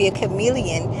yourself to be a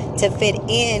chameleon to fit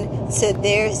in to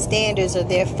their standards or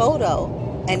their photo.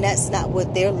 And that's not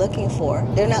what they're looking for.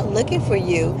 They're not looking for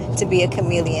you to be a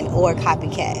chameleon or a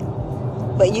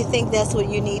copycat. But you think that's what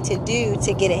you need to do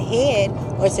to get ahead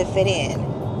or to fit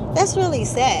in. That's really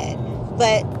sad.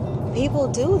 But people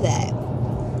do that.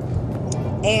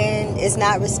 And it's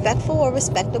not respectful or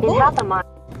respectable.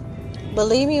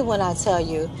 Believe me when I tell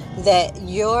you that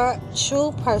your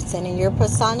true person and your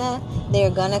persona, they're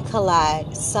going to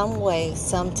collide some way,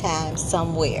 sometime,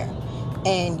 somewhere.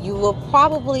 And you will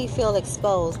probably feel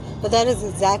exposed, but that is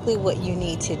exactly what you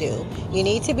need to do. You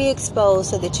need to be exposed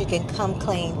so that you can come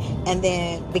clean and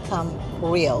then become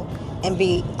real and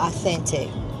be authentic.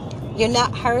 You're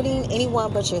not hurting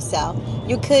anyone but yourself.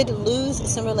 You could lose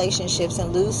some relationships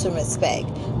and lose some respect,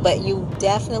 but you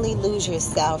definitely lose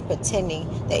yourself pretending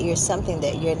that you're something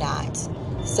that you're not.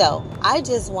 So I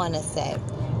just want to say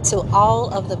to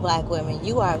all of the black women,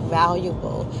 you are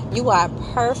valuable. You are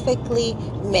perfectly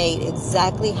made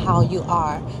exactly how you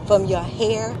are. From your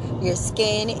hair, your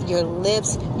skin, your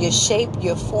lips, your shape,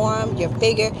 your form, your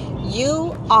figure.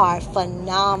 You are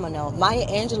phenomenal. Maya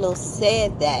Angelou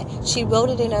said that. She wrote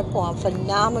it in her poem,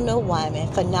 Phenomenal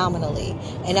Woman, phenomenally.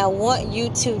 And I want you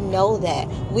to know that.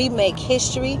 We make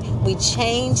history. We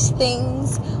change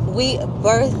things. We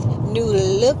birth new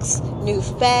looks, new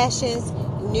fashions,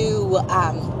 new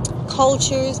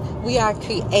cultures. We are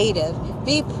creative.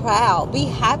 Be proud. Be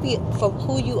happy for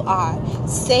who you are.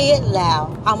 Say it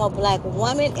loud. I'm a black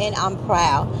woman and I'm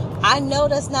proud. I know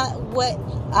that's not what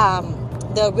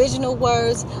the original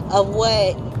words of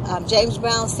what James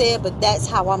Brown said, but that's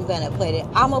how I'm going to put it.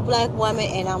 I'm a black woman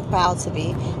and I'm proud to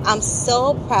be. I'm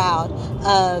so proud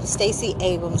of Stacey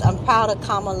Abrams. I'm proud of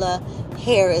Kamala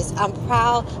Harris. I'm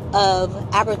proud of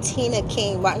Albertina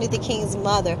King, Martin Luther King's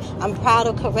mother. I'm proud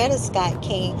of Coretta Scott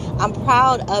King. I'm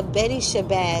proud of Betty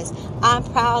Shabazz. I'm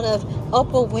proud of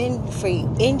Oprah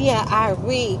Winfrey, India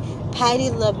Arie,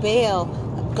 Patti LaBelle,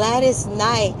 Gladys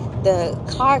Knight, the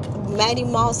Clark, Maddie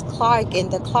Moss Clark, and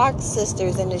the Clark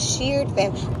sisters, and the Sheard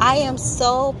family. I am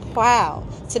so proud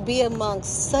to be among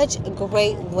such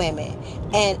great women,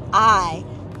 and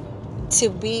to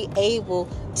be able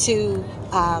to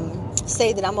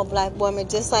say that I'm a black woman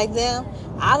just like them.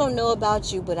 I don't know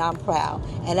about you, but I'm proud.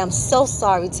 And I'm so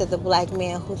sorry to the black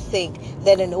men who think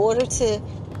that in order to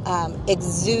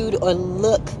exude or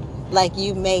look like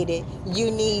you made it, you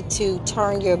need to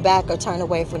turn your back or turn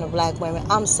away from the black women.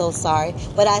 I'm so sorry.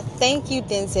 But I thank you,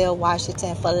 Denzel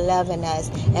Washington, for loving us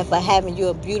and for having you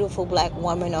a beautiful black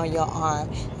woman on your arm.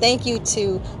 Thank you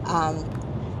to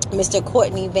Mr.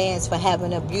 Courtney Vance for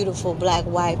having a beautiful black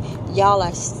wife. Y'all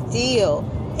are still,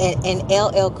 and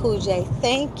LL Cool J,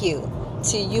 thank you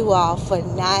to you all for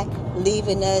not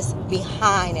leaving us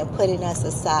behind and putting us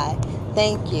aside.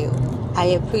 Thank you. I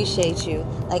appreciate you.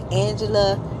 Like Angie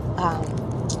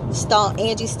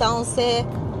Stone said,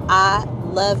 I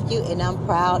love you and I'm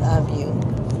proud of you.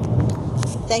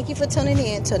 Thank you for tuning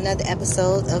in to another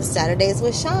episode of Saturdays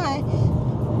with Shine.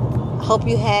 Hope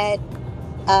you had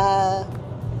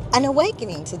an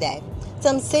awakening today. So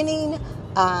I'm sending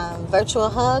virtual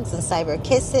hugs and cyber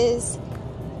kisses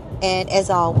And as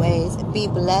always, be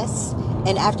blessed.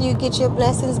 And after you get your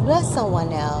blessings, bless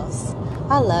someone else.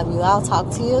 I love you. I'll talk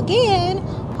to you again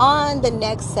on the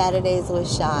next Saturdays with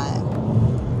Sean.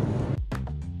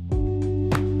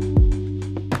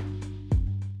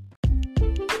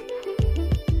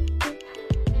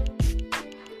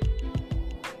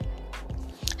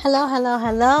 Hello, hello,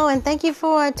 hello, and thank you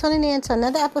for tuning in to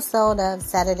another episode of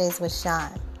Saturdays with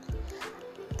Sean.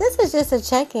 This is just a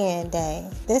check-in day.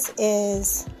 This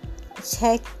is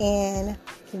check-in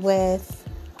with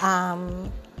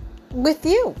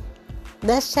you.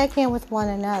 Let's check in with one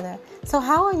another. So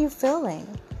how are you feeling?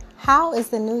 How is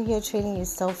the new year treating you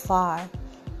so far?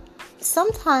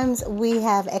 Sometimes we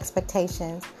have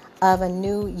expectations of a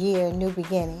new year, new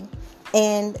beginning,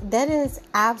 and that is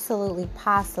absolutely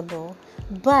possible.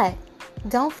 But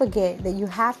don't forget that you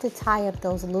have to tie up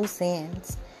those loose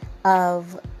ends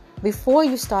of before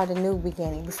you start a new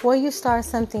beginning. Before you start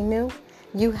something new,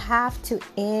 you have to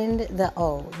end the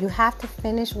old. You have to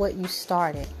finish what you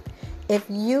started. If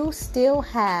you still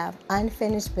have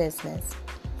unfinished business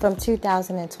from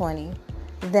 2020,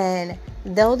 then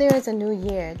though there is a new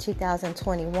year,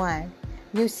 2021,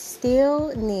 you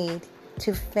still need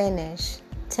to finish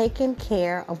taking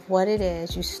care of what it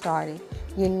is you started.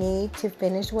 You need to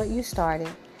finish what you started.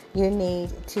 You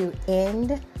need to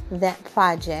end that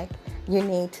project. You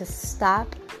need to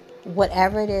stop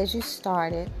whatever it is you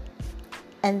started.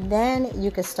 And then you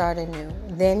can start anew.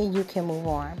 Then you can move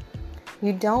on.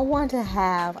 You don't want to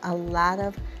have a lot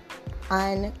of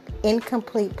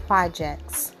incomplete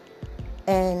projects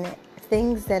and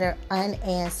things that are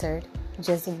unanswered,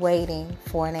 just waiting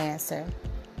for an answer.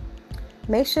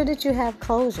 Make sure that you have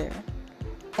closure.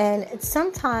 And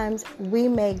sometimes we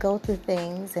may go through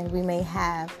things and we may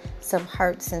have some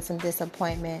hurts and some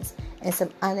disappointments and some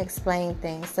unexplained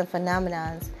things, some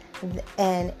phenomenons.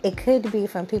 And it could be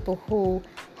from people who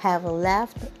have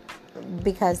left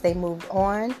because they moved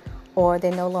on, or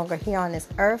they're no longer here on this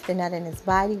earth. They're not in this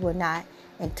body. We're not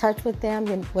in touch with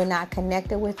them. We're not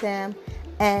connected with them.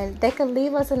 And they could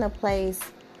leave us in a place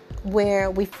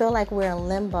where we feel like we're in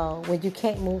limbo, where you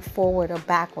can't move forward or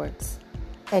backwards.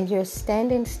 And you're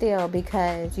standing still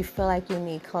because you feel like you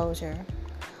need closure.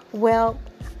 Well,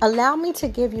 allow me to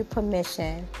give you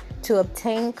permission to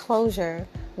obtain closure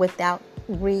without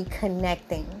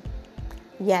reconnecting.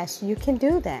 Yes, you can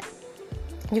do that.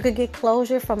 You could get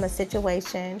closure from a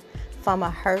situation, from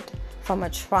a hurt, from a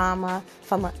trauma,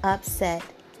 from an upset,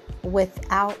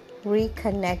 without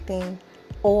reconnecting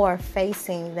or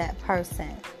facing that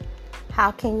person.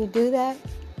 How can you do that?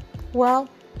 Well,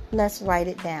 let's write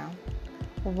it down.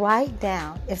 Write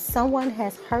down if someone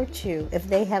has hurt you, if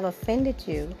they have offended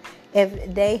you,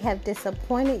 if they have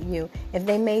disappointed you, if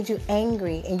they made you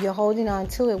angry and you're holding on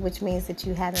to it, which means that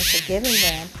you haven't forgiven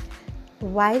them.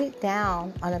 Write it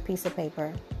down on a piece of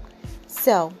paper.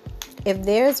 So if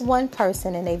there's one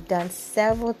person and they've done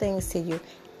several things to you,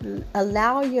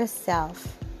 allow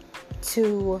yourself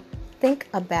to think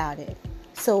about it.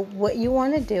 So what you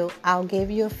want to do, I'll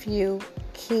give you a few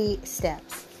key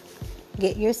steps.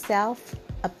 Get yourself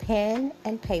a pen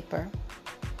and paper.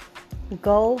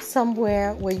 Go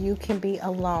somewhere where you can be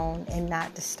alone and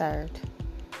not disturbed.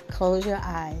 Close your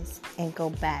eyes and go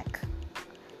back.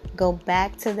 Go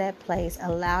back to that place.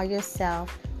 Allow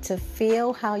yourself to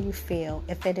feel how you feel.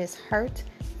 If it is hurt,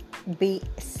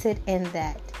 sit in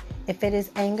that. If it is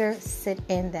anger, sit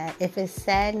in that. If it's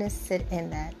sadness, sit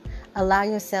in that. Allow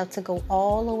yourself to go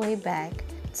all the way back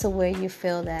to where you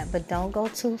feel that, but don't go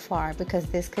too far because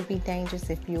this could be dangerous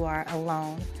if you are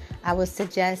alone. I would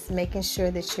suggest making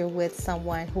sure that you're with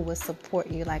someone who will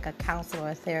support you, like a counselor or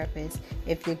a therapist,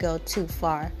 if you go too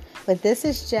far. But this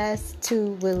is just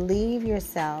to relieve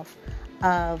yourself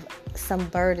of some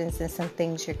burdens and some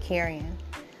things you're carrying.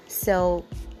 So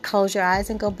close your eyes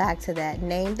and go back to that.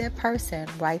 Name that person,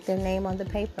 write their name on the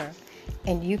paper,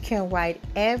 and you can write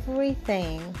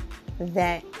everything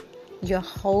that you're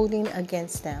holding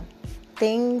against them.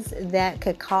 Things that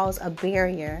could cause a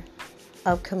barrier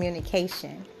of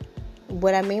communication.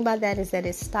 What I mean by that is that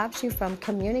it stops you from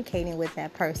communicating with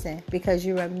that person because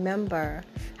you remember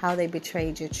how they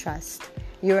betrayed your trust.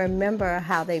 You remember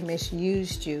how they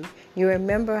misused you. You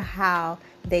remember how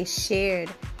they shared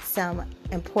some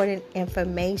important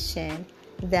information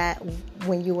that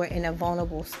when you were in a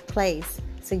vulnerable place,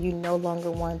 so you no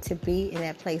longer want to be in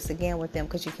that place again with them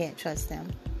because you can't trust them.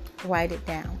 Write it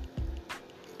down.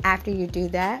 After you do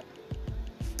that,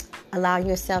 allow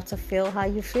yourself to feel how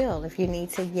you feel. If you need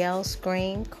to yell,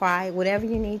 scream, cry, whatever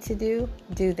you need to do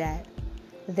that.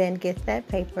 Then get that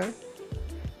paper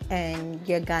and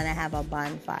you're gonna have a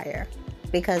bonfire,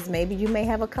 because maybe you may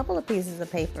have a couple of pieces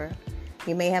of paper.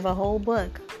 You may have a whole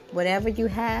book. Whatever you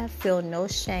have, feel no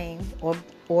shame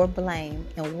or blame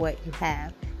in what you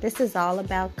have. This is all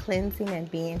about cleansing and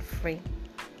being free.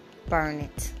 Burn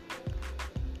it.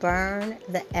 Burn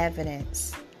the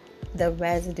evidence, the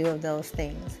residue of those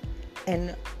things.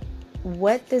 And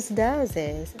what this does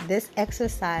is, this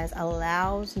exercise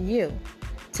allows you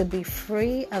to be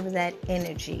free of that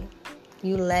energy.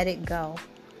 You let it go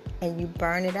and you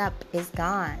burn it up. It's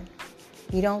gone.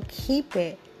 You don't keep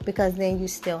it because then you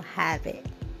still have it.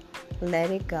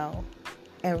 Let it go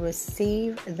and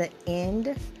receive the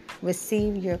end.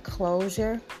 Receive your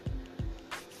closure.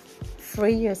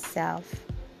 Free yourself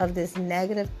of this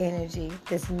negative energy,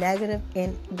 this negative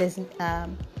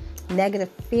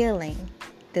feeling,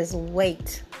 this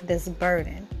weight, this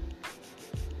burden,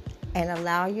 and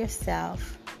allow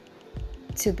yourself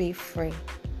to be free.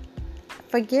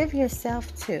 Forgive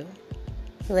yourself too,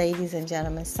 ladies and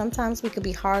gentlemen. Sometimes we could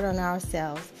be hard on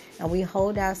ourselves and we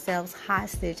hold ourselves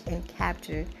hostage and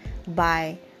captured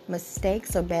by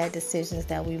mistakes or bad decisions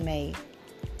that we made.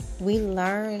 We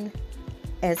learn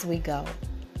as we go.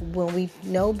 When we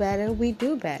know better, we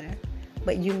do better.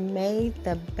 But you made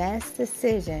the best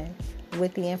decision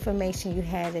with the information you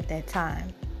had at that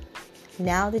time.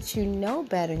 Now that you know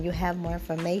better, you have more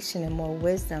information and more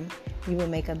wisdom, you will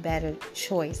make a better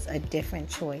choice, a different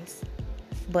choice.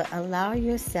 But allow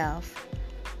yourself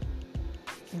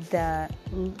the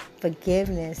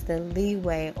forgiveness, the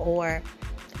leeway, or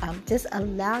just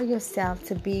allow yourself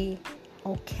to be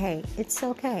okay. It's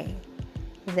okay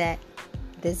that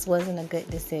this wasn't a good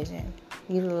decision.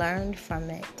 You learned from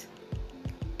it.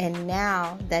 And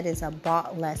now that is a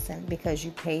bought lesson because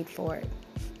you paid for it.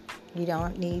 You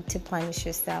don't need to punish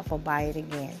yourself or buy it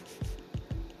again.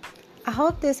 I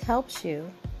hope this helps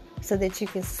you so that you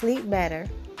can sleep better,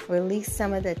 release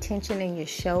some of the tension in your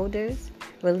shoulders,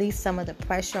 release some of the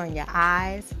pressure on your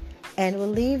eyes, and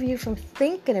relieve you from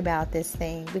thinking about this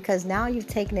thing, because now you've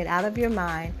taken it out of your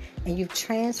mind and you've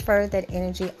transferred that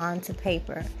energy onto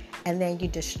paper, and then you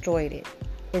destroyed it.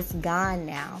 It's gone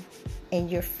now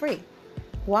and you're free.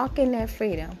 Walk in that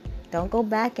freedom. Don't go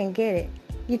back and get it.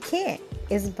 You can't.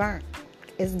 It's burnt.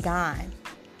 It's gone.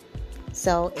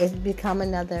 So it's become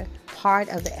another part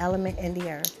of the element in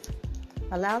the earth.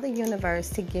 Allow the universe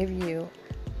to give you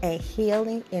a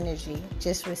healing energy.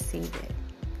 Just receive it.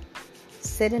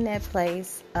 Sit in that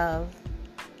place of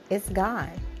it's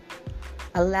gone.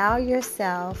 Allow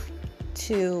yourself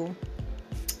to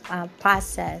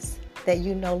process that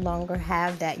you no longer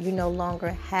have that. You no longer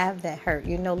have that hurt.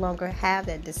 You no longer have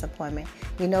that disappointment.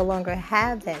 You no longer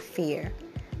have that fear.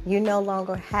 You no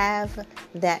longer have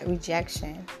that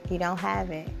rejection. You don't have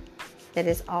it. That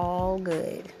is all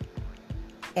good.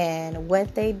 And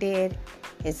what they did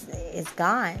is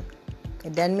gone.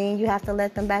 It doesn't mean you have to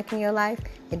let them back in your life.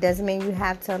 It doesn't mean you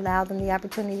have to allow them the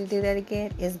opportunity to do that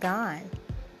again. It's gone.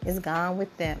 It's gone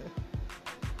with them.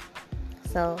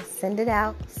 So send it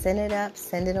out, send it up,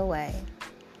 send it away.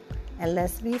 And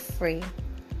let's be free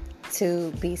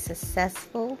to be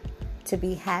successful, to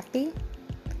be happy,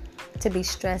 to be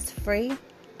stress-free,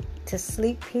 to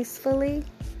sleep peacefully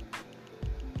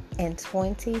in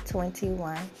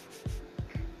 2021.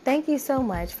 Thank you so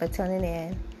much for tuning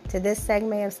in to this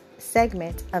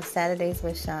segment of Saturdays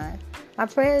with Sean. My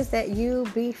prayer is that you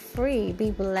be free, be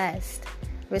blessed,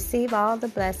 receive all the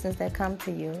blessings that come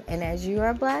to you. And as you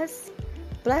are blessed,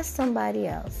 bless somebody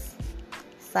else.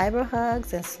 Cyber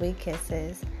hugs and sweet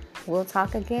kisses. We'll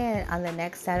talk again on the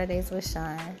next Saturdays with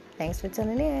Sean. Thanks for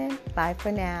tuning in. Bye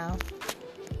for now.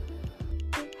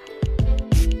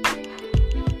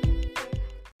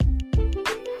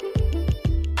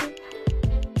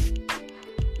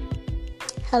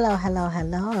 Hello,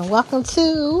 and welcome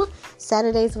to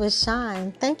Saturdays with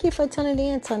Sean. Thank you for tuning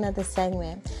in to another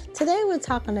segment. Today we're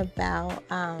talking about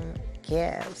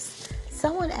gifts.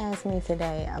 Someone asked me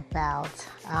today about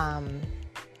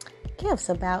gifts,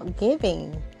 about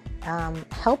giving,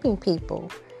 helping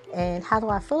people, and how do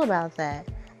I feel about that?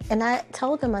 And I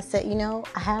told them, I said,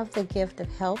 I have the gift of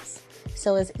helps,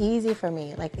 so it's easy for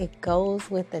me. Like, it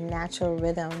goes with the natural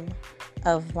rhythm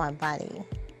of my body.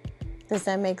 Does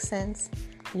that make sense?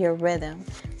 Your rhythm.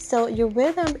 So your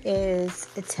rhythm is,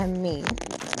 to me,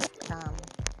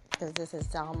 because this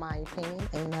is all my opinion,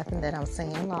 ain't nothing that I'm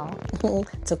saying wrong,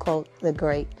 to quote the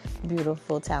great,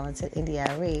 beautiful, talented India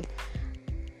Arie.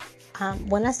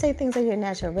 When I say things are your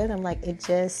natural rhythm, like it's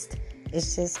just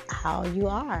how you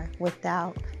are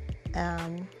without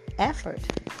effort.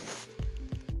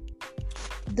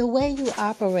 The way you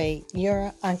operate,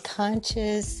 your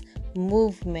unconscious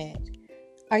movement.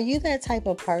 Are you that type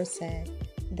of person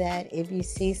that if you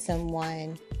see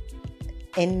someone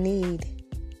in need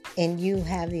and you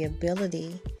have the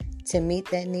ability to meet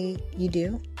that need, you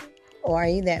do? Or are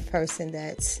you that person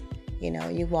that's,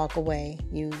 you walk away,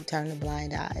 you turn a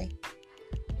blind eye?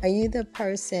 Are you the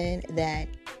person that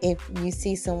if you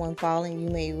see someone falling, you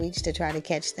may reach to try to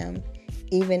catch them,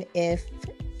 even if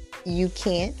you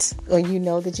can't, or you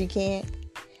know that you can't?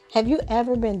 Have you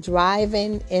ever been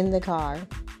driving in the car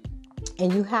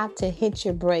and you have to hit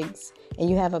your brakes and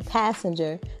you have a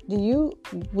passenger? Do you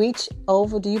reach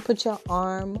over? Do you put your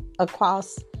arm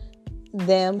across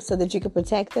them so that you can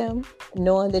protect them,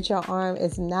 knowing that your arm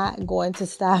is not going to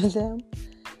stop them?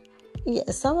 Yeah,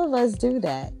 some of us do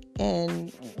that,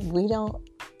 and we don't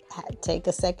take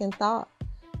a second thought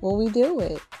when we do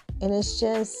it. And it's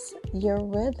just your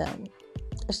rhythm.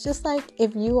 It's just like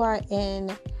if you are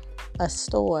in a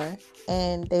store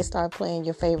and they start playing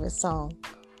your favorite song,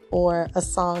 or a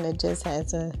song that just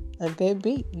has a good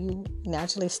beat, you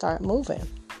naturally start moving.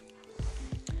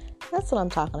 That's what I'm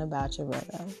talking about, your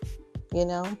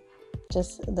rhythm.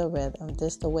 Just the rhythm,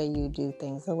 just the way you do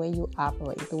things, the way you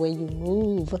operate, the way you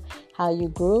move, how you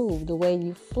groove, the way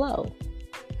you flow.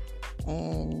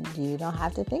 And you don't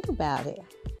have to think about it.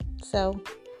 So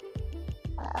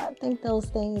I think those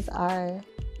things are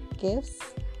gifts,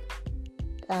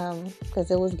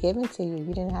 because it was given to you.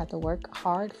 You didn't have to work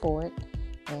hard for it,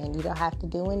 and you don't have to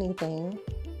do anything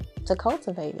to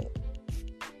cultivate it.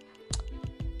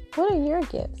 What are your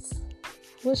gifts?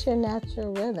 What's your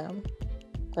natural rhythm?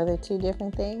 Are they two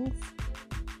different things?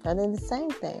 Are they the same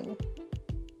thing?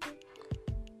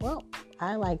 Well,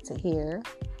 I like to hear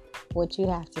what you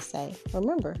have to say.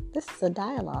 Remember, this is a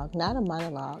dialogue, not a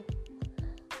monologue.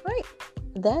 Right.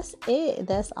 That's it.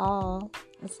 That's all.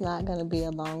 It's not going to be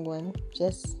a long one.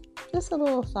 Just a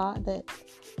little thought that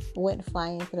went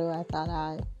flying through. I thought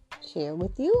I'd share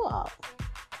with you all.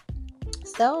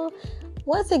 So,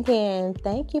 once again,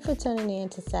 thank you for tuning in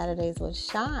to Saturdays with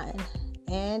Sean.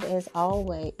 And as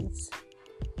always,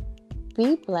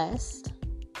 be blessed.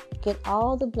 Get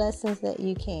all the blessings that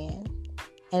you can.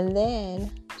 And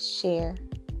then share.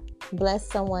 Bless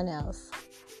someone else.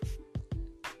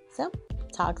 So,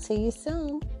 talk to you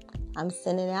soon. I'm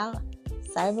sending out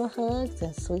cyber hugs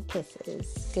and sweet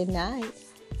kisses. Good night.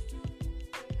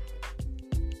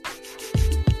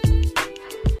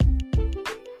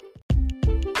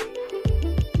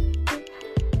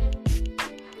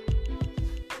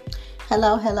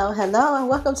 Hello, and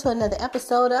welcome to another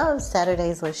episode of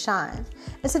Saturdays with Sean.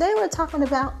 And today we're talking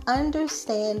about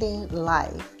understanding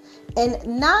life, and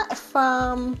not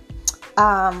from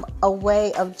a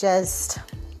way of just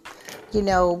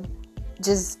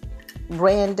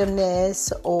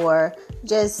randomness or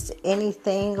just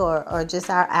anything or just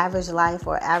our average life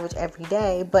or average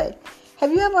everyday. But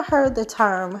have you ever heard the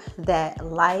term that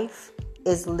life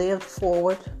is lived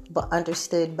forward but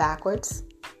understood backwards?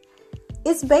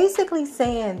 It's basically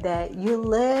saying that you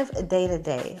live day to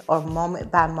day or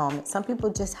moment by moment. Some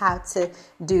people just have to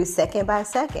do second by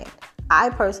second. I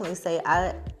personally say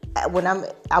I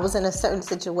was in a certain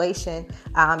situation,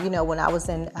 when I was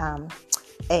in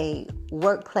a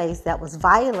workplace that was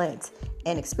violent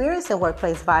and experiencing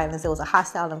workplace violence, it was a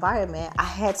hostile environment. I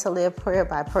had to live prayer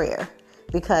by prayer,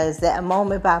 because that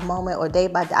moment by moment or day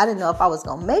by day, I didn't know if I was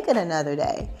going to make it another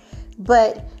day.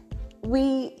 But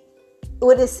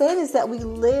what it said is that we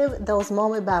live those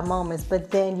moment by moments,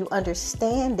 but then you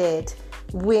understand it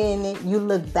when you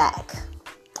look back.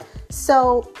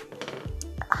 So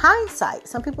hindsight,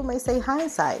 some people may say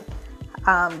hindsight.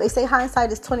 They say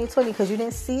hindsight is 20/20 because you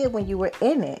didn't see it when you were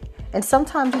in it. And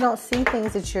sometimes you don't see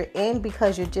things that you're in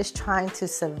because you're just trying to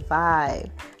survive.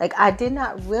 Like, I did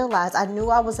not realize, I knew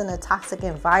I was in a toxic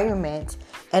environment,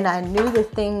 and I knew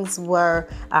that things were,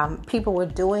 people were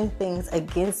doing things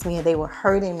against me, and they were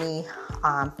hurting me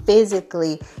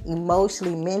physically,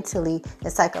 emotionally, mentally,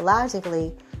 and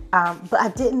psychologically. But I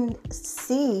didn't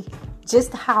see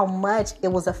just how much it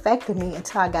was affecting me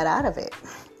until I got out of it.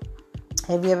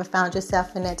 Have you ever found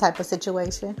yourself in that type of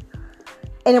situation?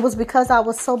 And it was because I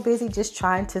was so busy just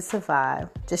trying to survive,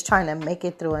 just trying to make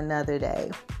it through another day.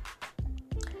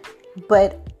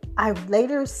 But I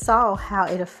later saw how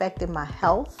it affected my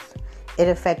health. It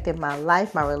affected my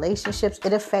life, my relationships.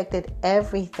 It affected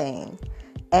everything.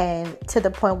 And to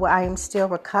the point where I am still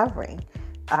recovering.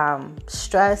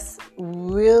 Stress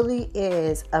really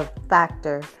is a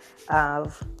factor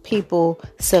of people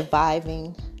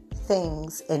surviving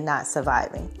things and not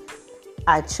surviving.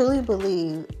 I truly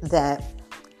believe that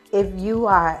if you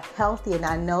are healthy, and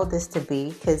I know this to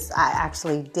be because I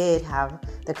actually did have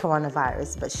the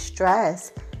coronavirus, but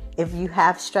stress, if you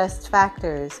have stress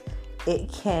factors,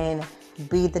 it can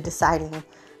be the deciding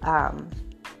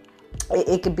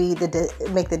it could be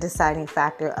make the deciding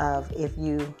factor of if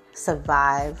you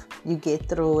survive, you get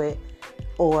through it,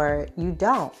 or you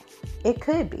don't. It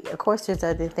could be. Of course, there's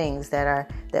other things that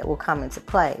will come into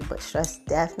play, but stress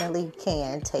definitely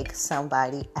can take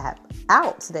somebody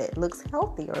out that looks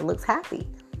healthy or looks happy.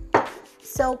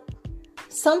 So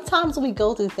sometimes we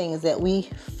go through things that we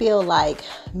feel like,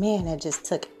 man, it just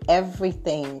took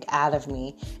everything out of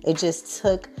me. It just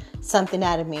took something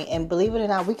out of me. And believe it or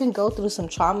not, we can go through some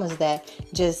traumas that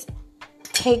just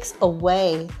takes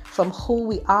away from who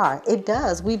we are. It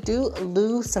does. We do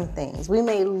lose some things. We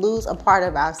may lose a part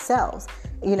of ourselves.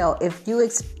 You know, if you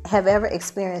have ever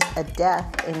experienced a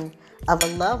death of a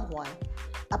loved one,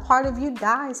 a part of you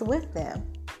dies with them,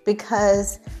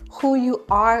 because who you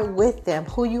are with them,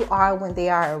 who you are when they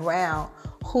are around,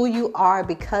 who you are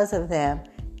because of them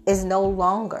is no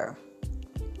longer.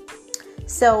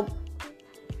 So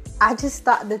I just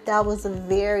thought that was a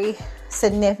very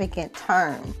significant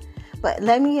term. But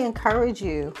let me encourage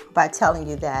you by telling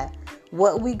you that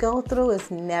what we go through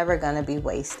is never going to be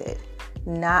wasted.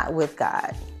 Not with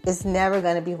God. It's never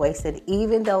going to be wasted.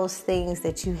 Even those things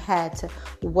that you had to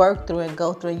work through and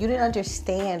go through, you didn't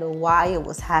understand why it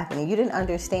was happening. You didn't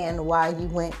understand why you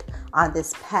went on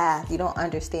this path. You don't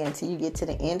understand until you get to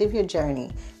the end of your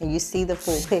journey and you see the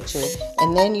full picture.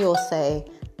 And then you'll say,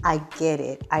 I get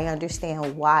it. I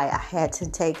understand why I had to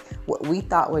take what we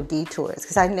thought were detours.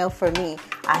 Because I know for me,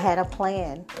 I had a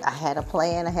plan.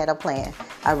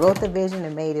 I wrote the vision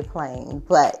and made it plain.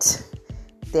 But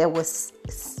there was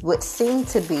what seemed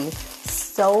to be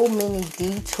so many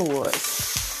detours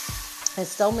and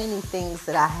so many things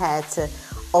that I had to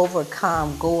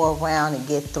overcome, go around and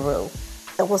get through.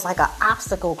 It was like an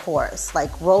obstacle course,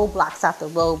 like roadblocks after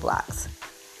roadblocks.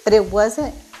 But it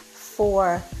wasn't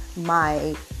for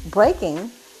my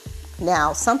breaking.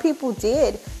 Now, some people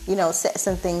did, set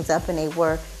some things up and it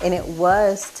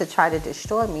was to try to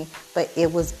destroy me, but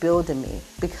it was building me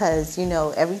because,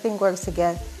 everything works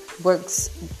together.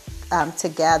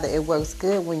 It works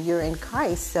good when you're in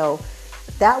Christ. So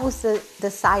that was the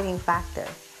deciding factor.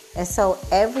 And so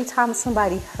every time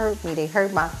somebody hurt me, they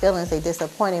hurt my feelings, they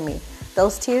disappointed me,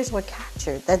 those tears were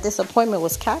captured. That disappointment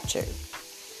was captured.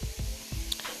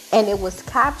 And it was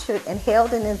captured and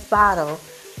held in its bottle,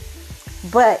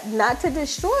 but not to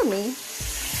destroy me,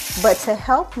 but to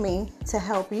help me to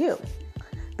help you.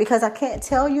 Because I can't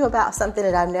tell you about something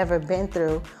that I've never been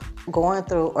through, going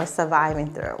through, or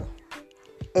surviving through.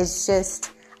 It's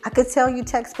just, I could tell you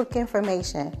textbook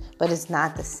information, but it's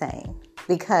not the same.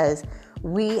 Because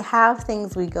we have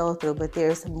things we go through, but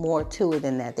there's more to it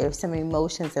than that. There's some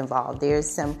emotions involved. There's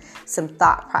some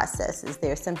thought processes.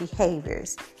 There's some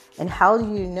behaviors. And how do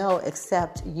you know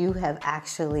except you have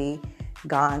actually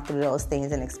gone through those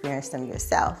things and experienced them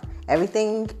yourself? Every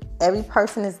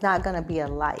person is not going to be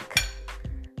alike.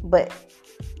 But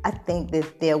I think that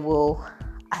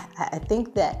I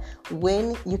think that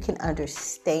when you can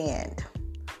understand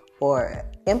or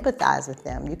empathize with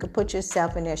them, you can put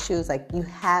yourself in their shoes, like you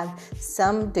have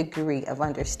some degree of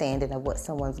understanding of what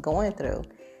someone's going through.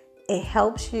 It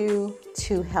helps you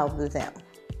to help them,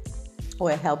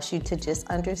 or it helps you to just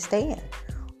understand,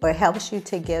 or it helps you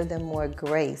to give them more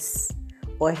grace,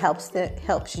 or it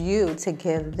helps you to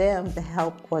give them the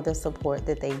help or the support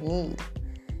that they need.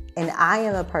 And I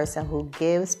am a person who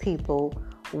gives people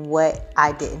what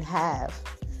I didn't have.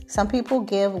 Some people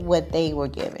give what they were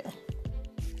given.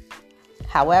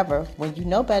 However, when you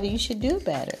know better, you should do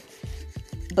better.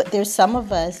 But there's some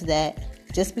of us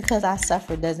that just because I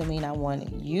suffer doesn't mean I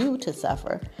want you to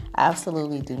suffer. I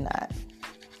absolutely do not.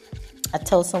 I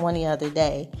told someone the other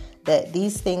day that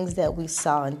these things that we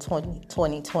saw in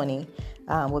 2020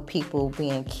 with people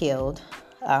being killed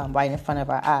right in front of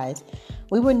our eyes,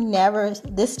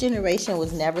 this generation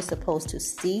was never supposed to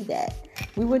see that.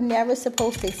 We were never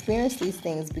supposed to experience these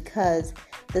things because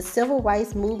the civil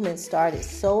rights movement started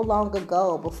so long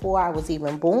ago, before I was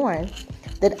even born,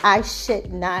 that I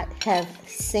should not have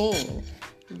seen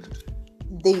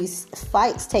these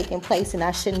fights taking place and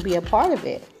I shouldn't be a part of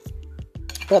it.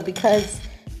 But because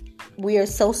we are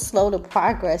so slow to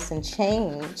progress and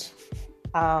change,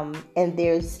 and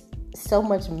there's so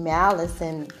much malice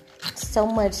and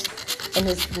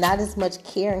there's not as much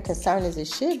care and concern as it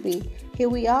should be, here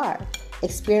we are,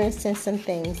 experiencing some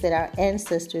things that our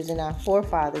ancestors and our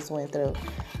forefathers went through.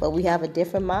 But we have a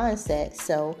different mindset.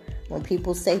 So when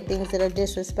people say things that are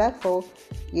disrespectful,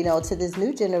 to this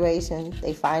new generation,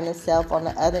 they find themselves on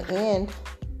the other end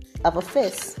of a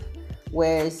fist.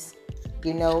 Whereas,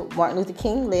 Martin Luther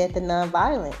King led the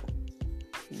nonviolent.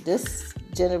 This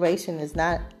generation is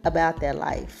not about their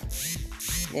life.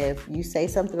 If you say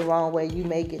something the wrong way, you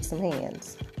may get some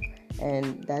hands.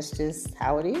 And that's just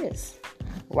how it is.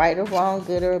 Right or wrong,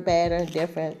 good or bad or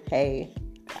different, hey,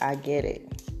 I get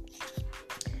it.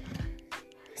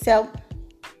 So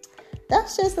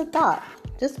that's just a thought.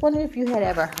 Just wondering if you had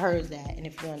ever heard that and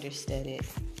if you understood it.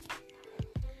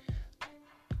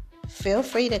 Feel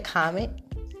free to comment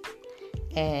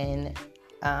and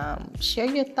share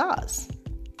your thoughts.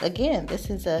 Again, this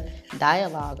is a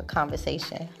dialogue, a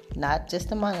conversation, not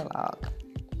just a monologue.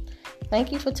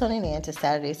 Thank you for tuning in to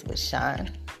Saturdays with Sean.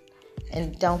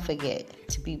 And don't forget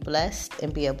to be blessed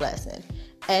and be a blessing.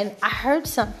 And I heard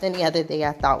something the other day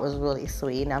I thought was really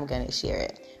sweet, and I'm going to share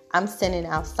it. I'm sending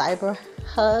out cyber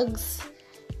hugs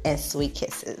and sweet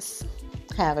kisses.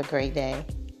 Have a great day.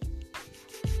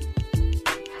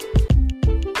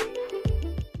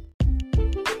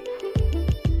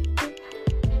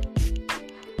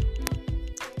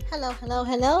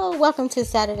 Hello. Welcome to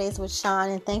Saturdays with Sean,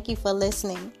 and thank you for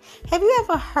listening. Have you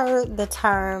ever heard the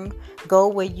term, go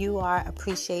where you are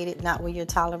appreciated, not where you're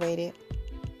tolerated?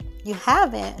 You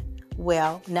haven't?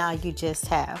 Well, now you just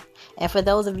have. And for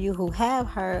those of you who have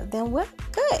heard, then we're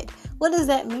good. What does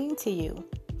that mean to you?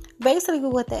 Basically,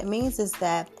 what that means is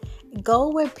that go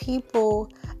where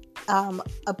people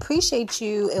appreciate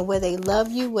you and where they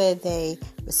love you, where they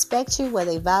respect you, where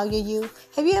they value you.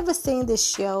 Have you ever seen this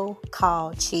show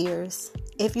called Cheers?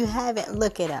 If you haven't,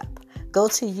 look it up. Go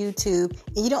to YouTube,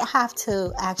 and you don't have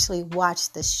to actually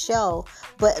watch the show,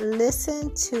 but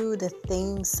listen to the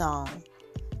theme song.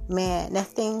 Man, that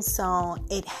theme song,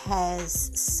 it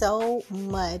has so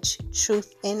much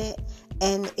truth in it,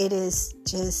 and it's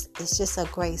just a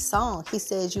great song. He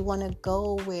says you want to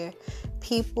go where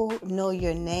people know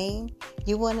your name.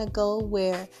 You want to go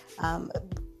where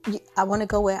I want to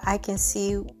go where I can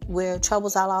see where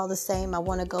troubles are all the same. I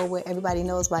want to go where everybody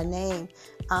knows my name.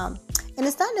 And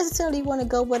it's not necessarily you want to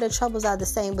go where the troubles are the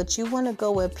same, but you want to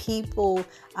go where people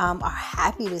are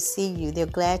happy to see you. They're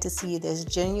glad to see you. There's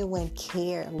genuine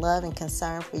care, love, and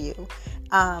concern for you.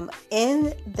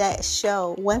 In that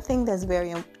show, one thing that's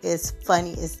is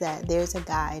funny is that there's a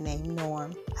guy named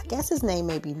Norm. I guess his name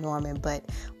may be Norman, but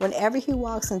whenever he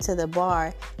walks into the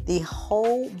bar, the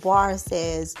whole bar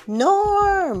says,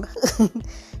 Norm!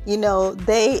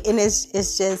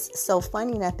 It's just so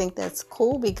funny, and I think that's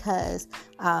cool because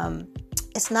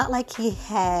it's not like he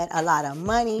had a lot of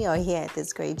money or he had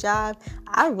this great job.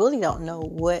 I really don't know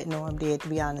what Norm did, to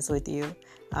be honest with you.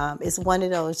 It's one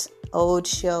of those old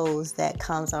shows that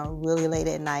comes on really late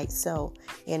at night. So,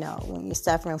 when you're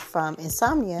suffering from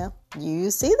insomnia,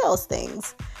 you see those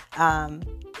things.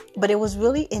 But it was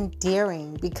really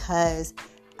endearing because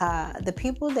the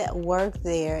people that worked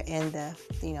there and the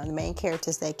main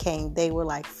characters that came, they were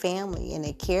like family and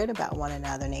they cared about one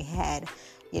another and they had,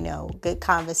 good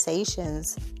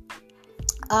conversations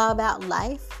about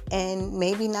life and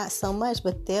maybe not so much,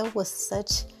 but there was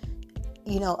such,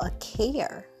 a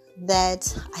care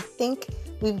that I think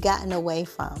we've gotten away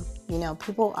from.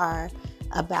 People are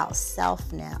about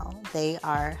self now. They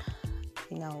are,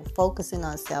 focusing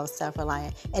on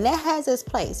self-reliant. And that has its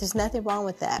place. There's nothing wrong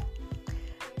with that.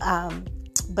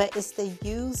 But it's the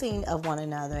using of one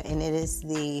another, and it is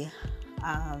the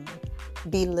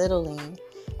belittling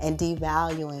and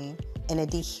devaluing and the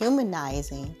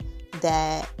dehumanizing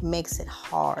that makes it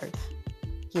hard.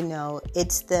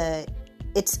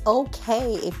 It's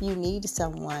okay if you need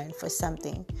someone for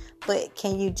something, but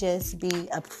can you just be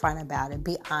upfront about it?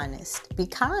 Be honest, be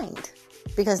kind,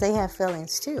 because they have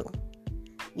feelings too.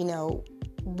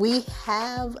 We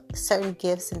have certain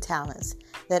gifts and talents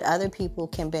that other people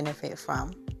can benefit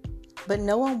from, but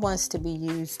no one wants to be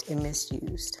used and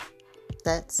misused.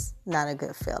 That's not a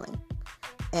good feeling.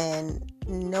 And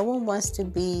no one wants to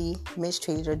be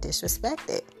mistreated or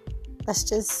disrespected. That's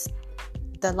just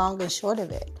the long and short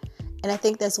of it. And I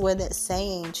think that's where that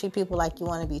saying, treat people like you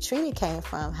want to be treated, came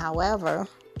from. However,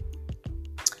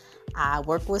 I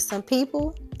work with some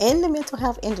people in the mental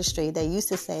health industry that used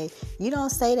to say, you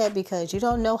don't say that because you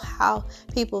don't know how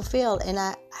people feel. And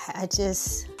I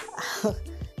just,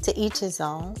 to each his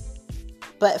own.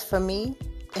 But for me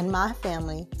and my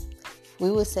family,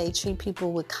 we would say treat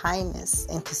people with kindness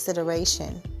and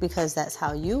consideration because that's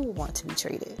how you want to be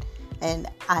treated. And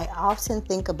I often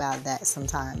think about that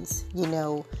sometimes,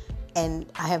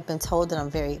 and I have been told that I'm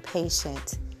very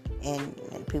patient,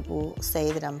 and people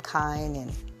say that I'm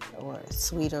kind or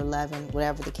sweet or loving,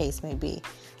 whatever the case may be.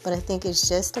 But I think it's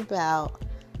just about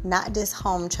not just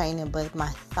home training, but my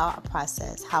thought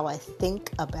process, how I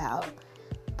think about.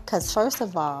 Because first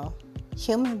of all,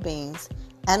 human beings,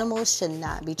 animals should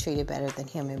not be treated better than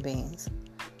human beings.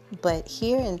 But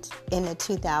here in the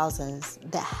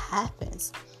 2000s, that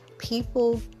happens.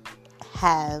 People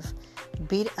have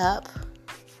beat up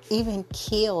even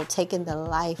killed, taking the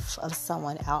life of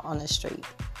someone out on the street.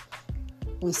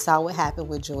 We saw what happened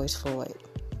with George Floyd.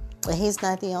 But he's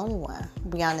not the only one.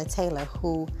 Breonna Taylor,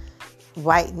 who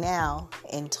right now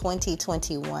in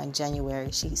 2021, January,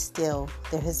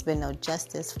 there has been no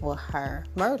justice for her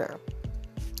murder.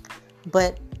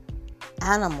 But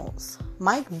animals.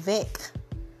 Mike Vick,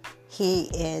 he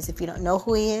is, if you don't know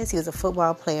who he was a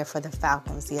football player for the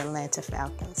Falcons, the Atlanta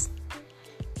Falcons.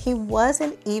 He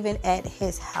wasn't even at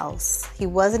his house. He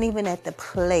wasn't even at the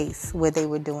place where they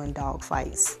were doing dog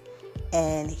fights.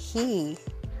 And he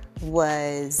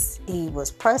was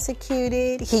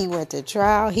persecuted. He went to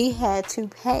trial. He had to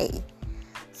pay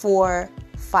for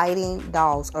fighting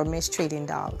dogs or mistreating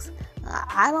dogs.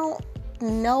 I don't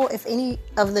know if any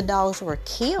of the dogs were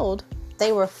killed.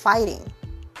 They were fighting.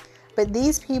 But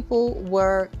these people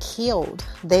were killed.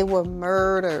 They were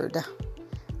murdered.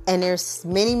 And there's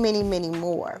many, many, many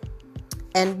more.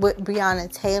 And with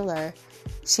Breonna Taylor,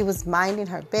 she was minding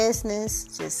her business,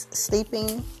 just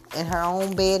sleeping in her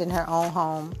own bed in her own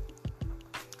home.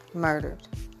 Murdered.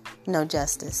 No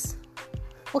justice.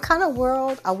 What kind of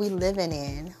world are we living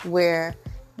in where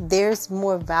there's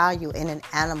more value in an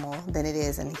animal than it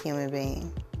is in a human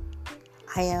being?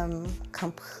 I am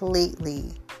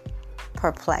completely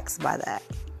perplexed by that.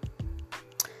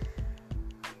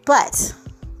 But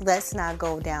let's not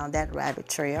go down that rabbit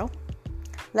trail.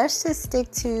 Let's just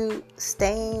stick to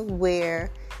staying where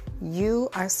you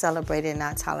are celebrated and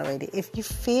not tolerated. If you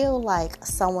feel like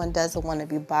someone doesn't want to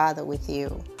be bothered with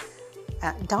you,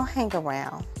 don't hang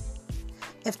around.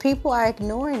 If people are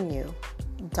ignoring you,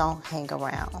 don't hang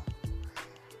around.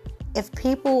 If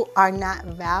people are not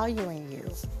valuing you,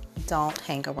 don't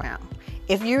hang around.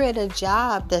 If you're at a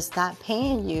job that's not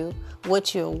paying you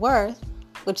what you're worth,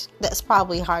 which that's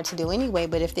probably hard to do anyway,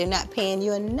 but if they're not paying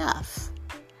you enough,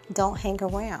 don't hang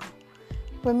around.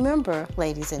 Remember,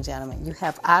 ladies and gentlemen, you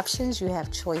have options, you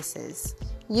have choices.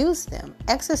 Use them,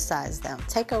 exercise them,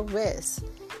 take a risk.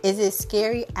 Is it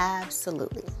scary?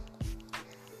 Absolutely.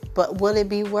 But will it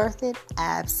be worth it?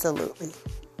 Absolutely.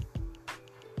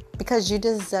 Because you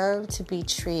deserve to be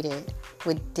treated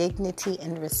with dignity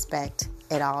and respect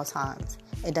at all times.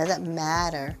 It doesn't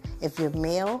matter if you're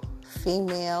male,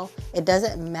 female. It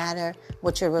doesn't matter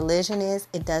what your religion is.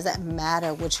 It doesn't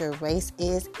matter what your race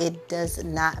is. It does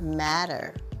not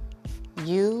matter.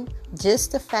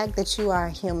 Just the fact that you are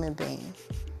a human being,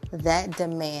 that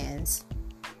demands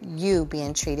you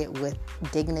being treated with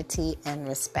dignity and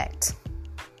respect.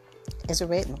 It's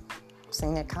written. It's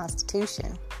in the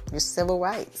Constitution. Your civil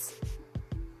rights.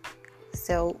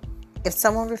 So if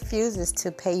someone refuses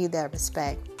to pay you that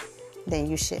respect, then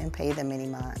you shouldn't pay them any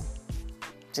mind.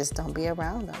 Just don't be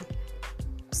around them.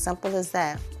 Simple as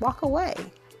that. Walk away.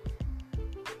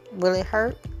 Will it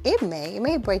hurt? It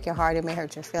may break your heart. It may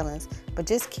hurt your feelings. But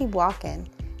just keep walking.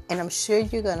 And I'm sure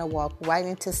you're going to walk right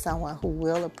into someone who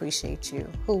will appreciate you,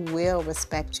 who will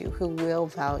respect you, who will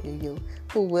value you,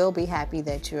 who will be happy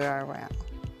that you are around.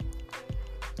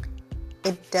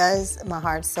 It does my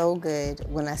heart so good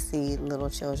when I see little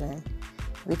children,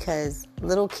 because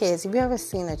little kids, have you ever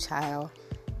seen a child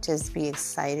just be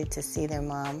excited to see their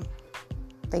mom?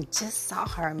 They just saw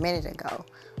her a minute ago,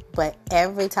 but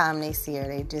every time they see her,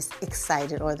 they're just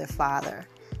excited, or their father.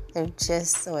 They're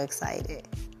just so excited.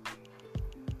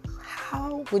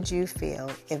 How would you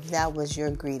feel if that was your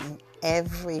greeting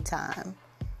every time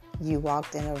you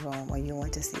walked in a room or you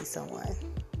went to see someone?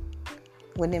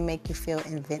 Wouldn't it make you feel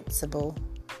invincible,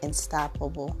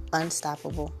 unstoppable?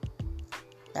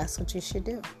 That's what you should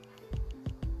do.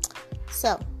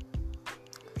 So,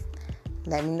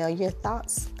 let me know your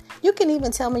thoughts. You can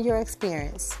even tell me your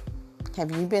experience.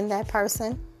 Have you been that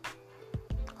person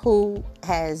who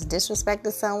has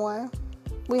disrespected someone?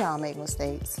 We all make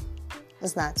mistakes.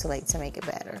 It's not too late to make it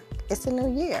better. It's a new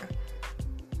year.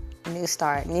 New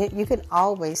start. You can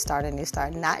always start a new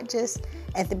start, not just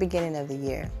at the beginning of the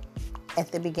year. At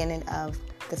the beginning of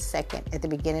the second, at the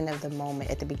beginning of the moment,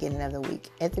 at the beginning of the week,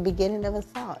 at the beginning of a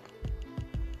thought.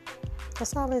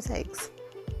 That's all it takes.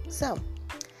 So,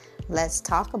 let's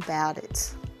talk about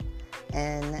it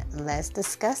and let's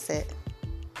discuss it.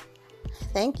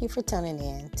 Thank you for tuning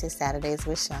in to Saturdays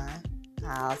with Sean.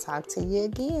 I'll talk to you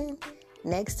again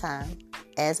next time.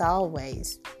 As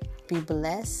always, be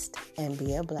blessed and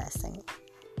be a blessing.